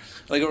corner.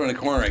 I go around the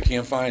corner, I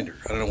can't find her.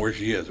 I don't know where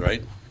she is,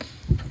 right?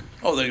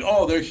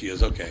 Oh, there she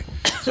is. Okay.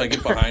 So I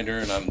get behind her,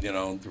 and I'm,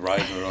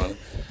 riding her on.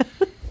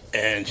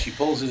 And she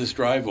pulls in this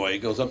driveway,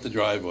 goes up the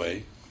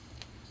driveway,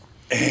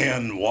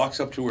 and walks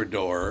up to her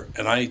door.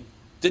 And I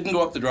didn't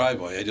go up the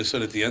driveway. I just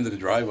stood at the end of the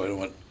driveway and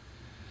went,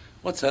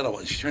 what's that?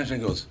 And she turns around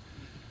and goes,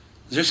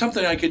 is there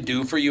something I could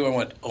do for you? I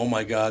went, oh,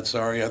 my God,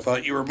 sorry. I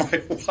thought you were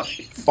my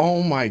wife.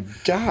 Oh my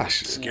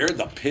gosh! Scared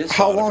the piss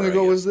How out of long her, I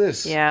ago guess. was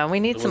this? Yeah,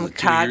 we need Was some it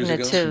 2 years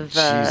ago? cognitive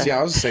Jeez, yeah,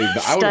 I was saying.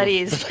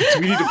 studies. Do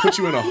we need to put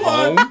you in a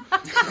home?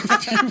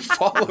 You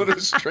followed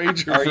a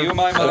stranger. Are for you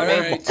my All mother?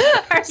 right.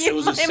 It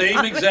was the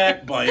same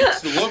exact bike.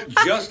 It looked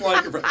just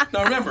like her.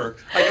 Now, remember,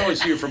 I could only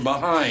see her from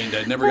behind.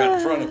 I'd never got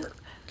in front of her.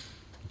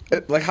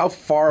 Like, how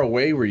far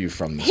away were you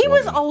from this? He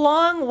was woman? a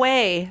long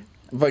way.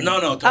 Like, No,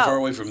 too far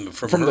away from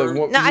From her. the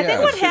wo- No, I Yeah. think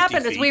what 50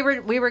 happened is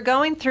feet. we were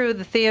going through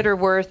the Theodore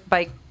Worth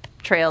bike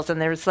trails,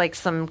 and there's like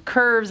some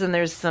curves and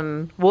there's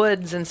some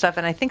woods and stuff,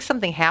 and I think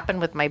something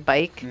happened with my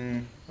bike.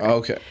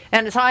 Okay.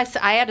 And so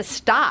I had to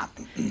stop,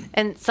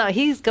 and so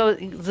he's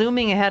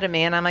zooming ahead of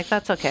me, and I'm like,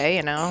 "That's okay,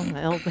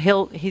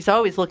 he's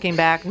always looking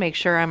back, make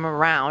sure I'm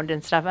around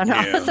and stuff." And all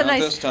of a sudden Not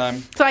this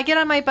time. so I get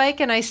on my bike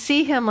and I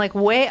see him like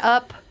way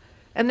up,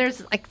 and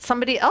there's like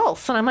somebody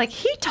else, and I'm like,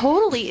 he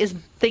totally is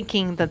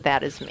thinking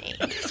that is me.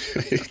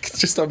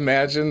 Just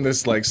imagine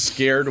this like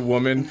scared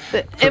woman. It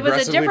was a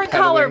progressively different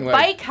color pedaling,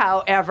 like, bike,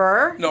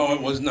 however. No,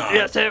 it was not.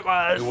 Yes, it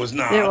was. It was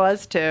not. It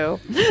was too.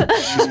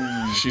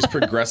 She's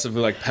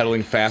progressively like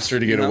pedaling faster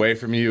to get away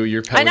from you.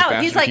 You're pedaling know,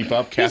 faster he's to like- keep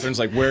up. Catherine's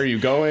like, "Where are you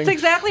going?" That's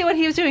exactly what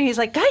he was doing. He's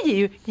like, God,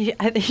 you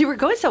were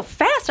going so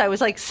fast. I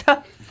was like,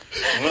 so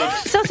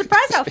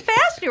surprised how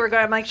fast you were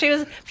going. I'm like, she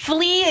was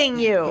fleeing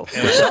you.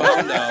 And I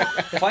found out.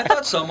 If I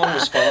thought someone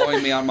was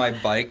following me on my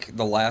bike,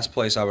 the last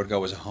place I would go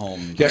was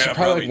home. Yeah, she Yeah, probably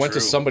probably like, went to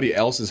true. somebody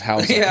else's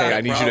house. Like, Yeah, hey,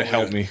 I need you to probably.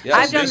 help me. Yes,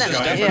 I've done this is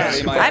that. definitely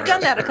Yeah. my I've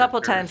done that a character.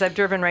 couple times. I've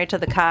driven right to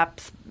the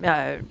cops in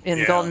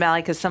Yeah. Golden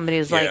Valley because somebody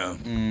was like Yeah.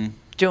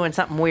 doing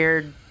something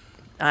weird.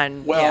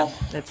 Well-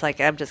 it's like,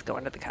 I'm just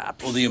going to the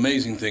cops. Well, the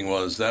amazing thing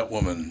was that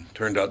woman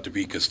turned out to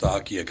be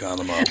Kostaki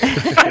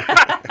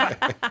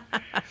Economopoulos.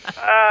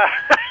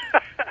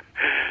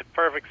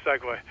 Perfect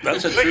segue.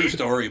 That's a true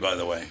story, by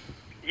the way.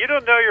 You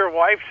don't know your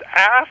wife's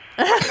ass?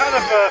 What kind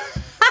of a...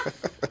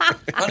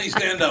 Honey,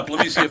 stand up. Let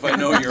me see if I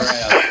know your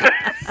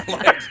ass. I'd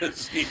like to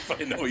see if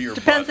I know your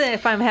Depends butt.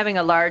 if I'm having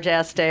a large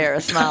ass day or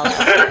a small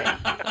ass day.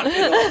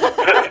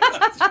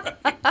 That's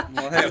right.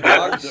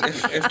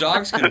 Hey, if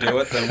dogs can do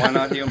it, then why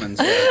not humans?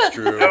 That's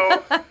true.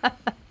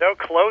 No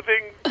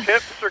clothing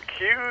tips or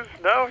cues?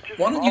 No? Just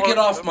Why don't you get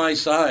off my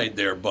side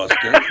there,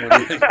 Buster? What do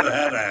you think of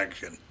that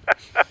action?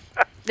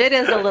 It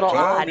is a little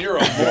Tom, odd. you're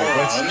a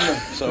moron.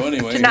 So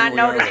anyway, Did not here we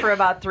are. notice for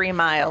about 3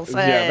 miles.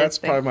 Yeah, that's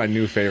probably my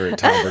new favorite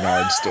Tom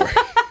Bernard story.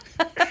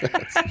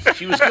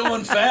 She was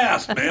going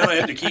fast, man. I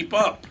had to keep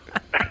up.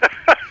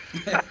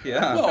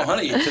 Yeah. Well,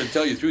 honey, to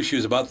tell you the truth, she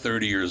was about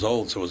 30 years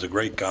old, so it was a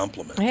great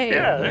compliment. Hey,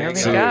 there we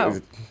So,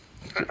 go.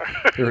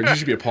 You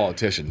should be a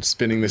politician,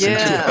 spinning this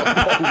into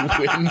a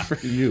win for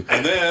you.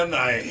 And then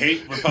I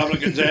hate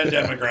Republicans and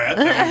Democrats.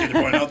 I want you to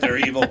point out they're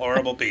evil,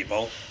 horrible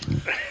people.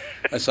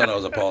 I thought I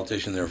was a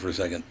politician there for a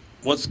second.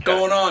 What's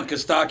going on,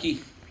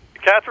 Kostaki?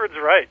 Catherine's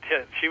right.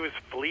 Yeah, she was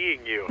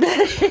fleeing you.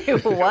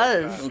 It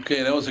was.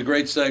 Okay, that was a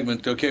great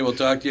segment. Okay, we'll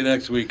talk to you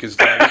next week,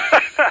 Kostaki.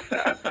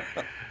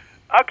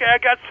 Okay, I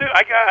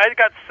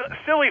got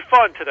silly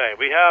fun today.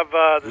 We have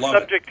the Love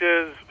subject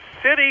is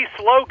city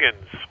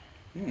slogans.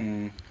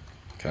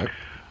 Okay.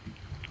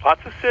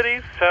 Lots of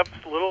cities have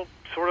little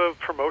sort of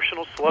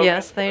promotional slogans.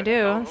 Yes, they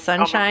do.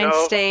 Sunshine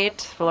go.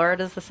 State.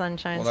 Florida's the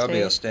Sunshine Well, State. that'd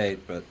be a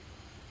state, but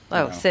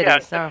Oh, know. city. Yeah,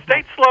 So.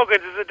 state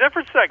slogans is a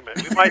different segment.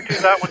 We might do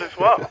that one as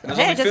well.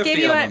 Hey, just gave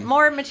you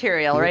more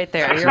material right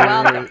there. You're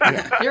welcome.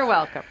 You're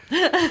welcome.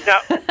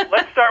 Now,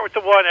 let's start with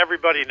the one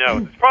everybody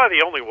knows. It's probably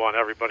the only one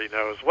everybody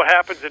knows. What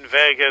happens in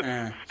Vegas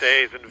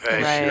stays in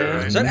Vegas.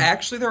 Right. Is that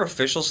actually their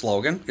official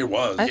slogan? It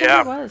was. I think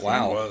Yeah. it was.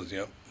 Wow. It was,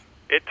 yeah.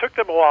 It took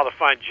them a while to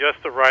find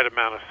just the right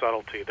amount of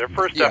subtlety. Their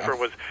first effort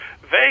was,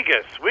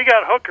 Vegas, we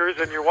got hookers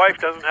and your wife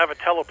doesn't have a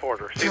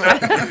teleporter. See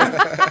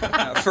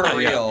that? For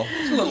real.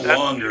 It's a little That's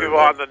longer. too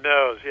on the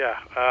nose, yeah.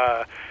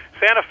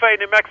 Santa Fe,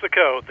 New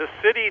Mexico, the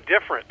city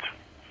different.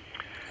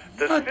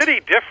 The city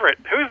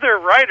different. Who's their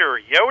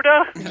writer?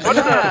 Yoda? What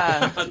is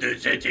that? The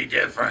city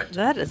different.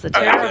 That is a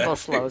terrible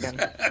slogan.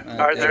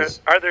 Are there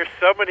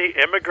so many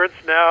immigrants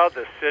now?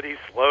 The city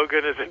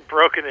slogan is in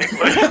broken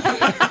English.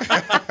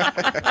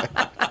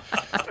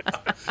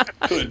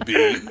 Could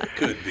be.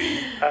 Could be.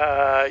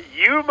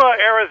 Yuma,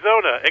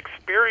 Arizona.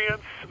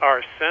 Experience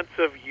our sense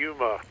of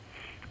Yuma.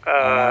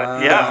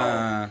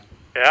 Yeah.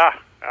 Yeah.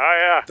 Oh,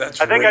 yeah.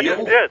 That's I think I real?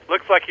 just did.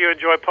 Looks like you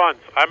enjoy puns.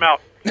 I'm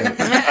out.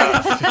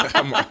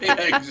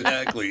 Yeah,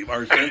 exactly.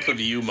 Our sense of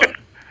humor.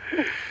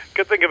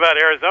 Good thing about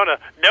Arizona,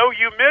 no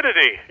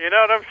humidity. You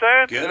know what I'm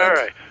saying? Get it? All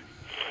right.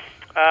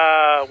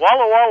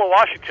 Walla Walla,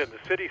 Washington. The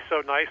city's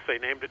so nice they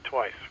named it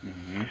twice.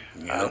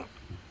 Yeah.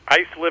 I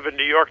used to live in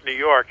New York, New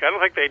York. I don't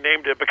think they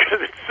named it because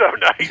it's so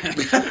nice.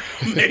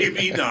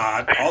 Maybe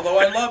not. Although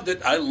I loved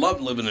it. I loved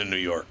living in New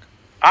York.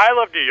 I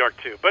love New York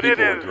too, but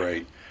People it are is.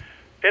 great.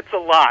 It's a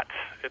lot.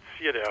 It's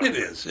It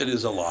is. It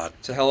is a lot.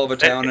 It's a hell of a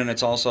town, and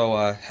it's also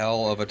a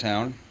hell of a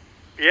town.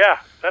 Yeah,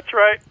 that's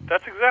right.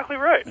 That's exactly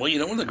right. Well, you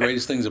know, one of the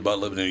greatest things about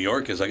living in New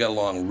York is I got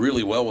along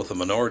really well with the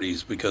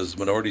minorities because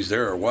minorities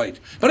there are white.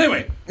 But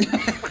anyway.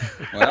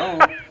 Well,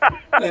 what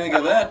do you think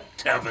of that,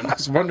 Tevin? I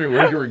was wondering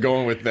where you were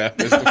going with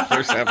that as the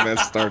first half of that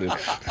started.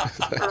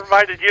 It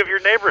reminded you of your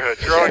neighborhood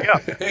growing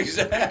up.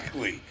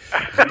 Exactly.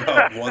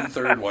 About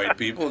 1/3 white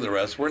people, and the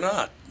rest were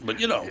not. But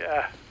you know.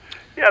 Yeah.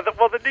 Yeah,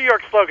 well, the New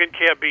York slogan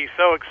can't be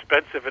so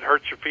expensive it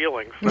hurts your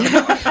feelings. Not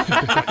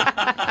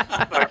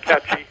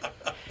catchy.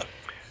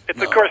 It's,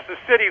 of course, the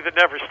city that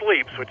never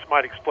sleeps, which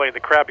might explain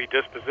the crabby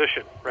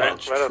disposition, right?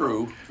 That's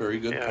true. Very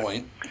good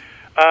point.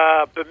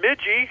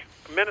 Bemidji,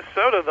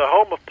 Minnesota, the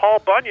home of Paul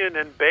Bunyan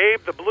and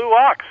Babe the Blue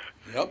Ox.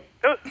 Yep.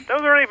 Those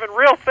aren't even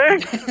real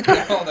things.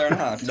 no, they're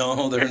not.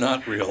 No, they're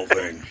not real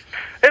things.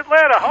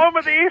 Atlanta, home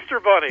of the Easter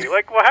Bunny.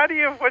 Like, well,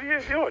 what are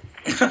you doing?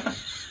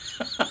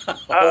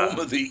 Home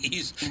of the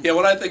East. Yeah,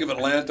 when I think of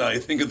Atlanta, I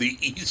think of the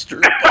Easter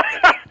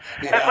Bunny.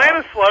 Yeah.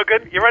 Atlanta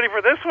slogan. You ready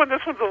for this one?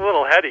 This one's a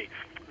little heady.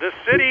 The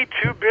city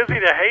too busy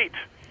to hate.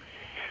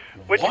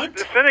 Which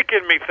the cynic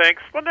in me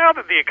thinks, well, now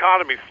that the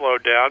economy's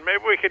slowed down,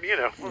 maybe we could,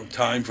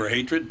 Time for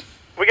hatred?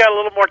 We got a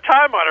little more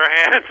time on our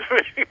hands. We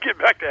can get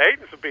back to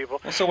hating some people.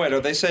 Well, so wait, are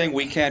they saying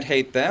we can't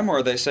hate them, or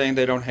are they saying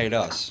they don't hate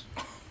us?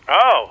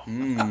 Oh.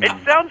 It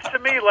sounds to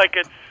me like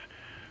it's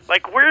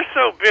like we're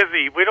so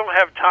busy, we don't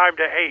have time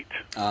to hate.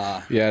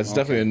 Yeah, it's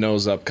definitely a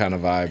nose-up kind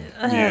of vibe.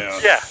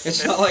 Yeah.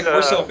 It's not like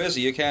we're so busy,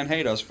 you can't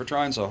hate us for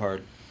trying so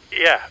hard.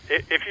 Yeah.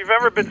 If you've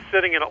ever been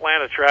sitting in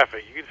Atlanta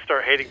traffic, you can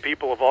start hating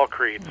people of all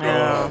creeds.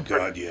 Oh,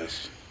 God,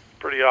 yes.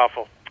 Pretty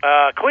awful.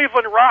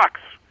 Cleveland rocks.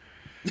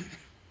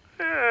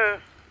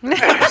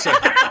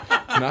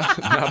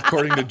 Not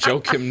according to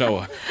Joe Kim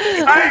Noah.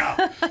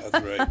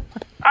 That's right.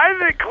 I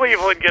think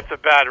Cleveland gets a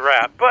bad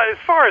rap, but as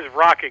far as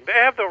rocking, they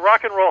have the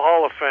Rock and Roll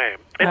Hall of Fame.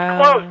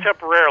 It's closed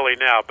temporarily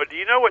now, but do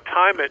you know what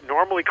time it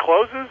normally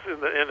closes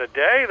in a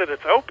day that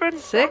it's open?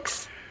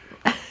 6?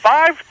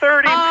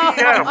 5:30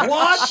 p.m.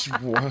 What?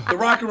 The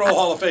Rock and Roll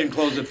Hall of Fame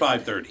closed at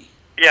 5:30.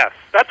 Yes,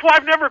 that's why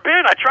I've never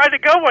been. I tried to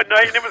go one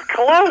night and it was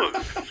closed.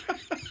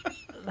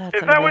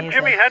 Is that when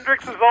Jimi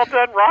Hendrix is all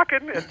done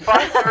rocking at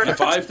 5:30? At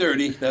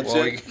 5:30. That's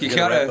Well, it. you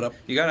Gotta wrap it up.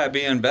 gotta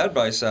be in bed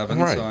by 7.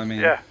 Right. So I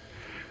mean, Yeah.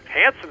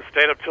 Hanson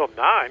stayed up till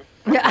 9.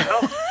 Yeah.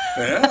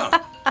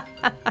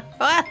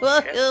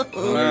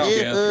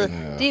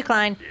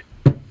 Decline.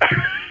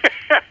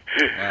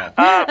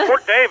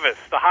 Fort Davis,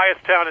 the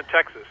highest town in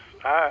Texas.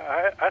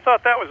 I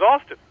thought that was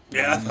Austin.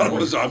 Yeah, I thought it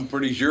was. I'm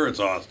pretty sure it's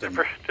Austin.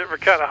 They were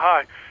kind of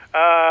high.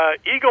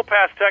 Eagle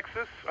Pass,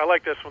 Texas. I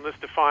like this one. This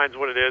defines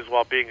what it is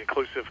while being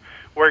inclusive.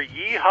 Where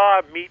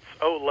yeehaw meets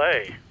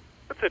Olay.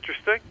 That's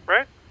interesting,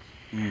 right?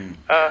 Who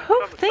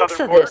thinks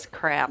of this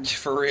crap?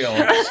 For real.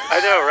 I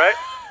know, right?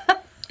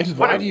 And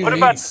why do you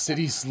need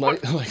cities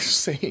like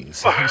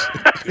sayings?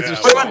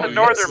 What about the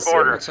northern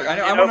border? It's like,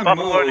 I want to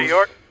Buffalo, move, New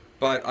York?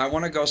 but I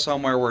want to go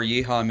somewhere where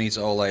yeehaw meets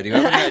Olay. Do you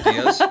have any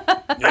ideas?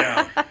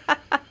 Yeah.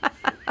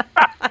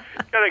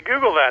 Gotta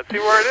Google that. See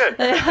where it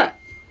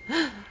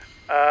is.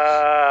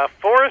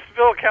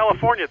 Forestville,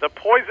 California, the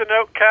poison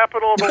oak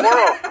capital of the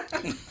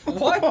world.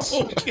 What?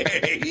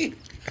 Okay.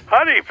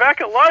 Honey,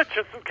 pack a lunch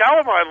and some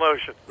calamine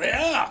lotion.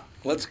 Yeah.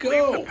 Let's Leave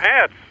go. the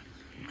pants.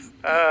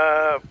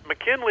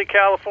 McKinley,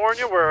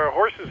 California, where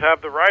horses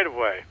have the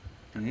right-of-way.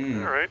 All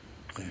right.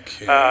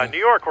 Okay. New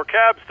York, where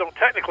cabs don't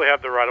technically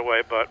have the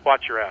right-of-way, but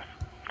watch your ass.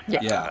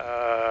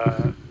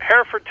 Yeah.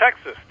 Hereford,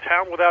 Texas,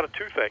 town without a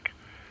toothache.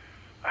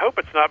 I hope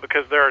it's not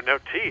because there are no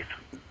teeth.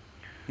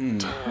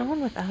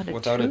 Town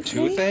Without a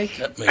toothache?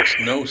 That makes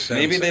no sense.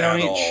 Maybe they don't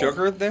at eat all.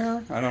 sugar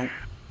there? I don't...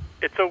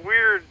 It's a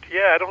weird,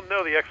 I don't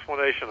know the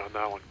explanation on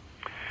that one.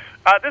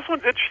 This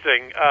one's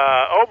interesting.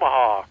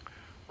 Omaha,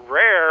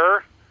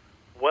 rare,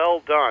 well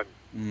done.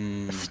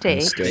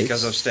 Steak.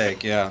 Because of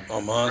steak, yeah.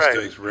 Omaha Right.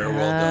 steaks, rare,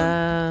 well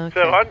done.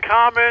 So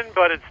uncommon,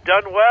 but it's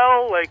done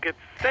well. Like it's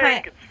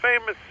steak, it's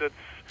famous. It's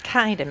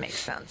Kind of makes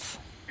sense.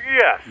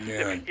 yes.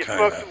 Yeah, You kinda.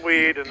 smoke some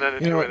weed and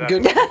then You know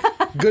enjoy what?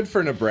 that. Good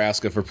for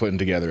Nebraska for putting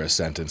together a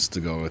sentence to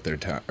go with their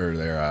town or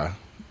their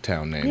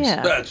town names.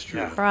 Yeah. That's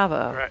true.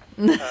 Bravo. Right.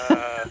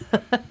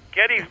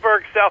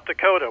 Gettysburg, South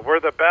Dakota, where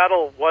the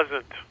battle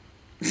wasn't.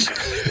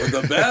 Where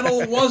the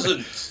battle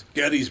wasn't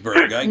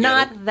Gettysburg. I get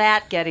Not it.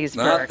 that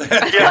Gettysburg. Not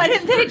that. Why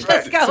didn't they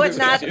just go with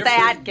not Different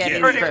that Pretty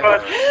Gettysburg?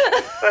 much.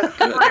 That's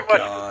pretty much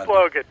the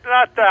slogan.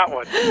 Not that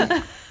one.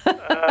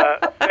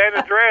 San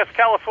Andreas,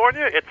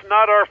 California. It's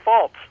not our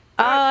fault.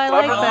 Oh, I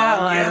like Clever.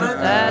 that one. Get it?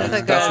 That's a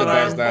good That's the one.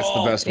 best. That's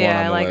the best Yeah, one I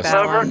on the like list.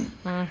 that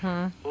Clever.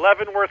 one.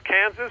 Leavenworth,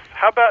 Kansas.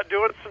 How about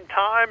doing some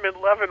time in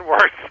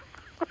Leavenworth?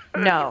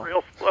 That's No. a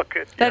real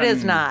slogan. That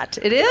is not.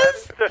 It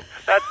is?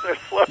 That's their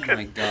slogan. Oh,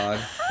 my God.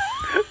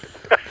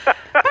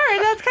 All right,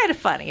 that's kind of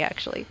funny,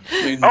 actually.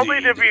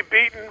 Only to be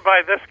beaten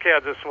by this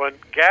Kansas one.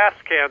 Gas,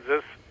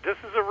 Kansas. This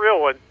is a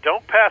real one.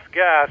 Don't pass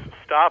gas.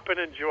 Stop and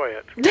enjoy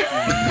it.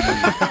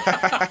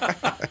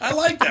 I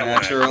like that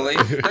Naturally.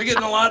 one. They're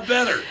getting a lot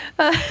better.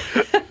 And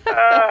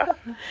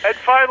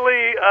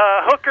finally,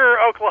 Hooker,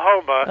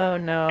 Oklahoma. Oh,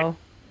 no.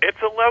 It's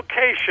a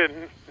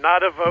location,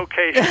 not a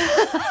vocation.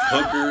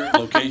 Hooker,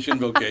 location,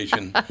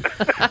 vocation.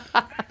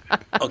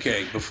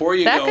 Okay, before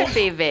you That go, could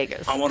be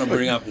Vegas. I want to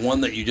bring up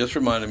one that you just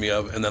reminded me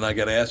of, and then I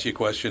got to ask you a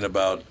question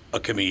about a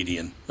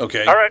comedian.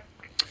 Okay. All right.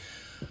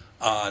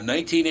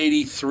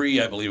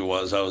 1983, I believe it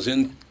was. I was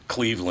in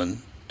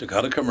Cleveland to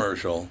cut a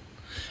commercial,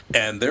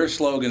 and their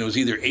slogan, it was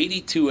either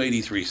 82,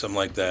 83, something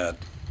like that.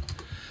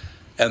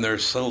 And their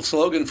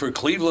slogan for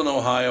Cleveland,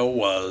 Ohio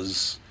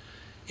was,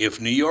 if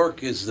New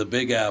York is the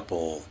Big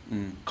Apple,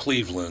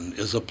 Cleveland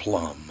is a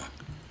plum.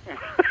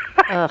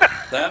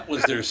 That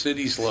was their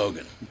city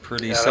slogan.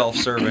 Pretty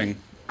self-serving.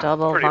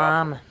 Double Pretty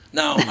bomb.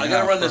 Now, I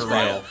got to run this for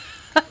by real. you.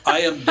 I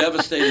am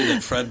devastated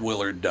that Fred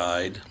Willard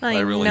died. I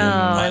really know, am.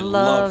 I love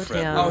loved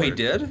Fred him. Willard. Oh, he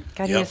did?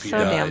 God, he Yep, was he so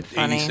died, damn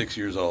funny. 86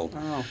 years old.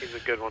 He's a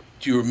good one.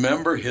 Do you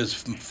remember his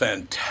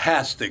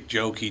fantastic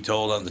joke he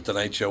told on the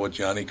Tonight Show with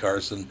Johnny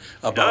Carson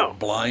about No.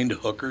 blind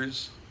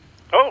hookers?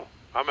 Oh,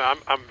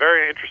 I'm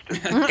very interested.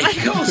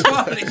 He goes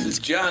on and he says,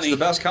 Johnny, It's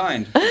the best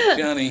kind.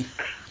 Johnny,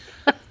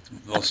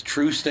 most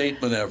true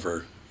statement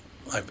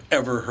I've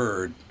ever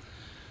heard.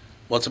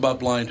 What's about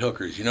blind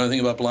hookers? You know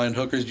anything about blind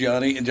hookers,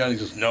 Johnny? And Johnny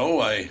says, No,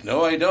 I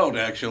don't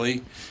actually.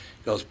 He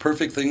goes,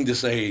 perfect thing to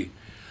say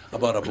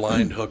about a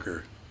blind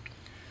hooker.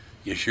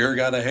 You sure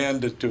got to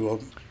hand it to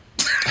him.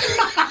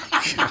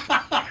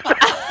 Oh,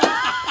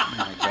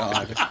 my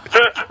God.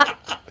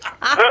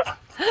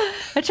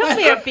 It took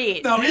me a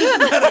beat. Now, isn't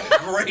that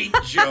a great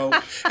joke?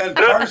 And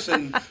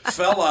Carson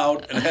fell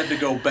out and had to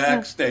go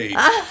backstage.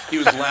 He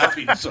was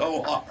laughing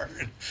so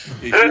hard.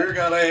 You sure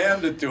got to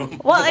hand it to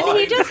him. Well, and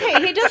he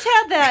Blind. just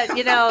had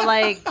that,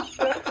 like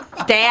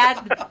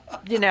dad,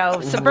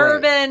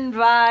 suburban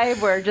vibe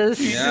where just,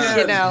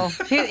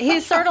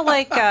 he's sort of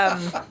like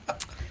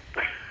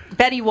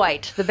Betty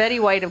White, the Betty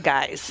White of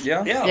guys.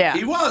 Yeah? Yeah,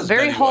 he was.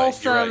 Very Betty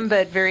White, you're wholesome, right.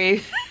 but very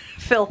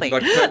filthy.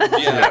 But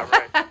yeah.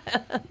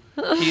 Right.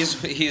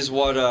 He's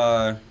what,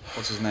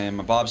 what's his name?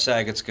 Bob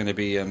Saget's going to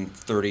be in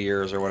 30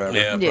 years or whatever.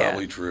 Yeah, Yeah.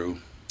 probably true.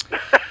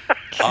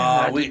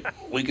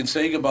 We can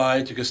say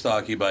goodbye to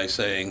Kostaki by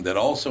saying that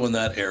also in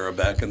that era,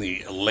 back in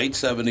the late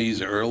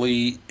 70s,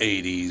 early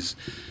 80s,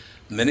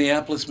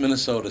 Minneapolis,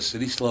 Minnesota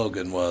city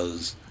slogan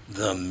was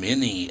the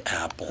Mini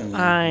Apple.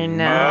 I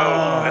know.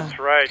 Oh, that's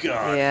right.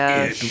 God,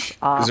 Yeah, ish. it's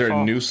awful. Is there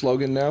a new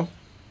slogan now?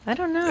 I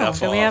don't know.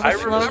 Do we F-off. have a I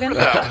remember slogan?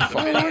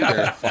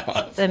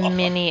 that. The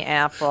mini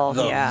apple.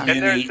 The yeah. mini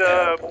And there's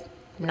apple.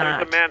 Not.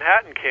 the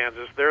Manhattan,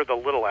 Kansas. They're the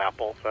little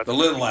apple. That's The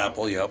little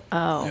apple, yep.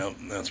 Oh. Yep,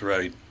 that's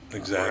right.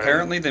 Exactly.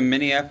 Apparently, the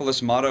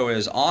Minneapolis motto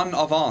is "En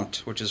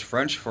avant," which is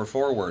French for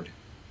forward.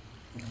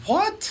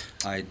 What?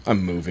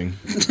 I'm moving.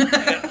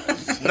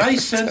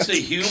 Nice sense of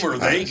humor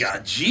they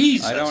got.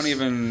 Jesus. I don't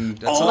even.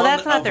 Well,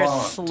 that's not their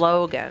avant.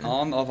 slogan.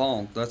 En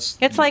avant. That's.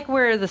 It's like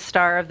we're the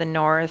star of the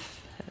North,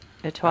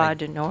 Etoile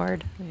du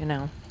Nord, you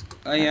know.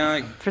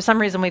 Yeah. For some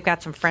reason, we've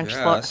got some French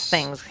Yes.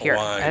 things here.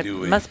 Why It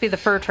do we? must be the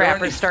fur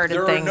trappers started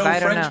there things. Are no I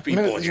don't French know.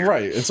 people here.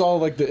 Right. It's all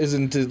like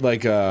isn't it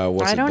like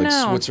what's I it don't like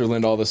know.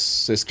 Switzerland, all the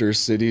sister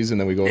cities, and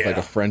then we go with like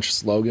Yeah. a French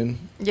slogan.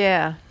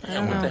 Yeah.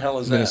 And what the hell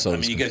is that? Minnesota's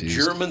I mean, you get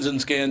confused. Germans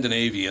and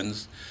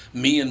Scandinavians,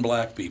 me and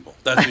black people.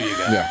 That's who you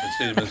got Yeah. in the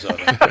state of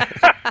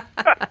Minnesota.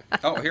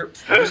 Oh,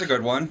 here's a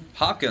good one.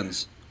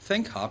 Hopkins.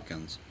 Think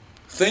Hopkins.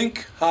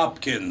 Think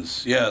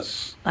Hopkins,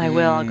 yes. I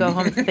will. I'll go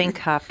home and think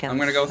Hopkins. I'm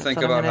gonna go That's think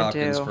what I'm about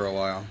gonna Hopkins do. for a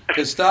while.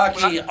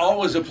 Kostaki,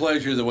 always a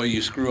pleasure the way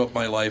you screw up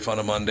my life on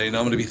a Monday, and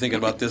I'm going to be thinking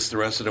about this the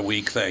rest of the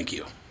week. Thank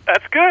you.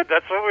 That's good.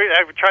 That's what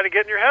I try to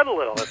get in your head a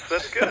little.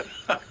 That's good.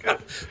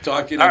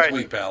 Talk to you All next right.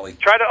 week, Pally.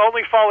 Try to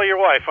only follow your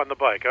wife on the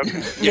bike,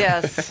 okay?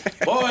 Yes.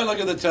 Boy, look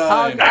at the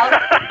I'll, time.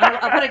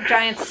 I'll put a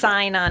giant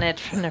sign on it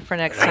for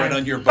next Right time.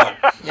 on your butt.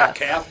 Yes.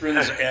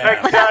 Catherine's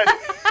Thanks, ass.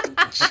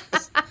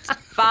 guys.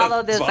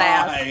 Follow this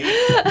ass.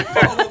 Bye.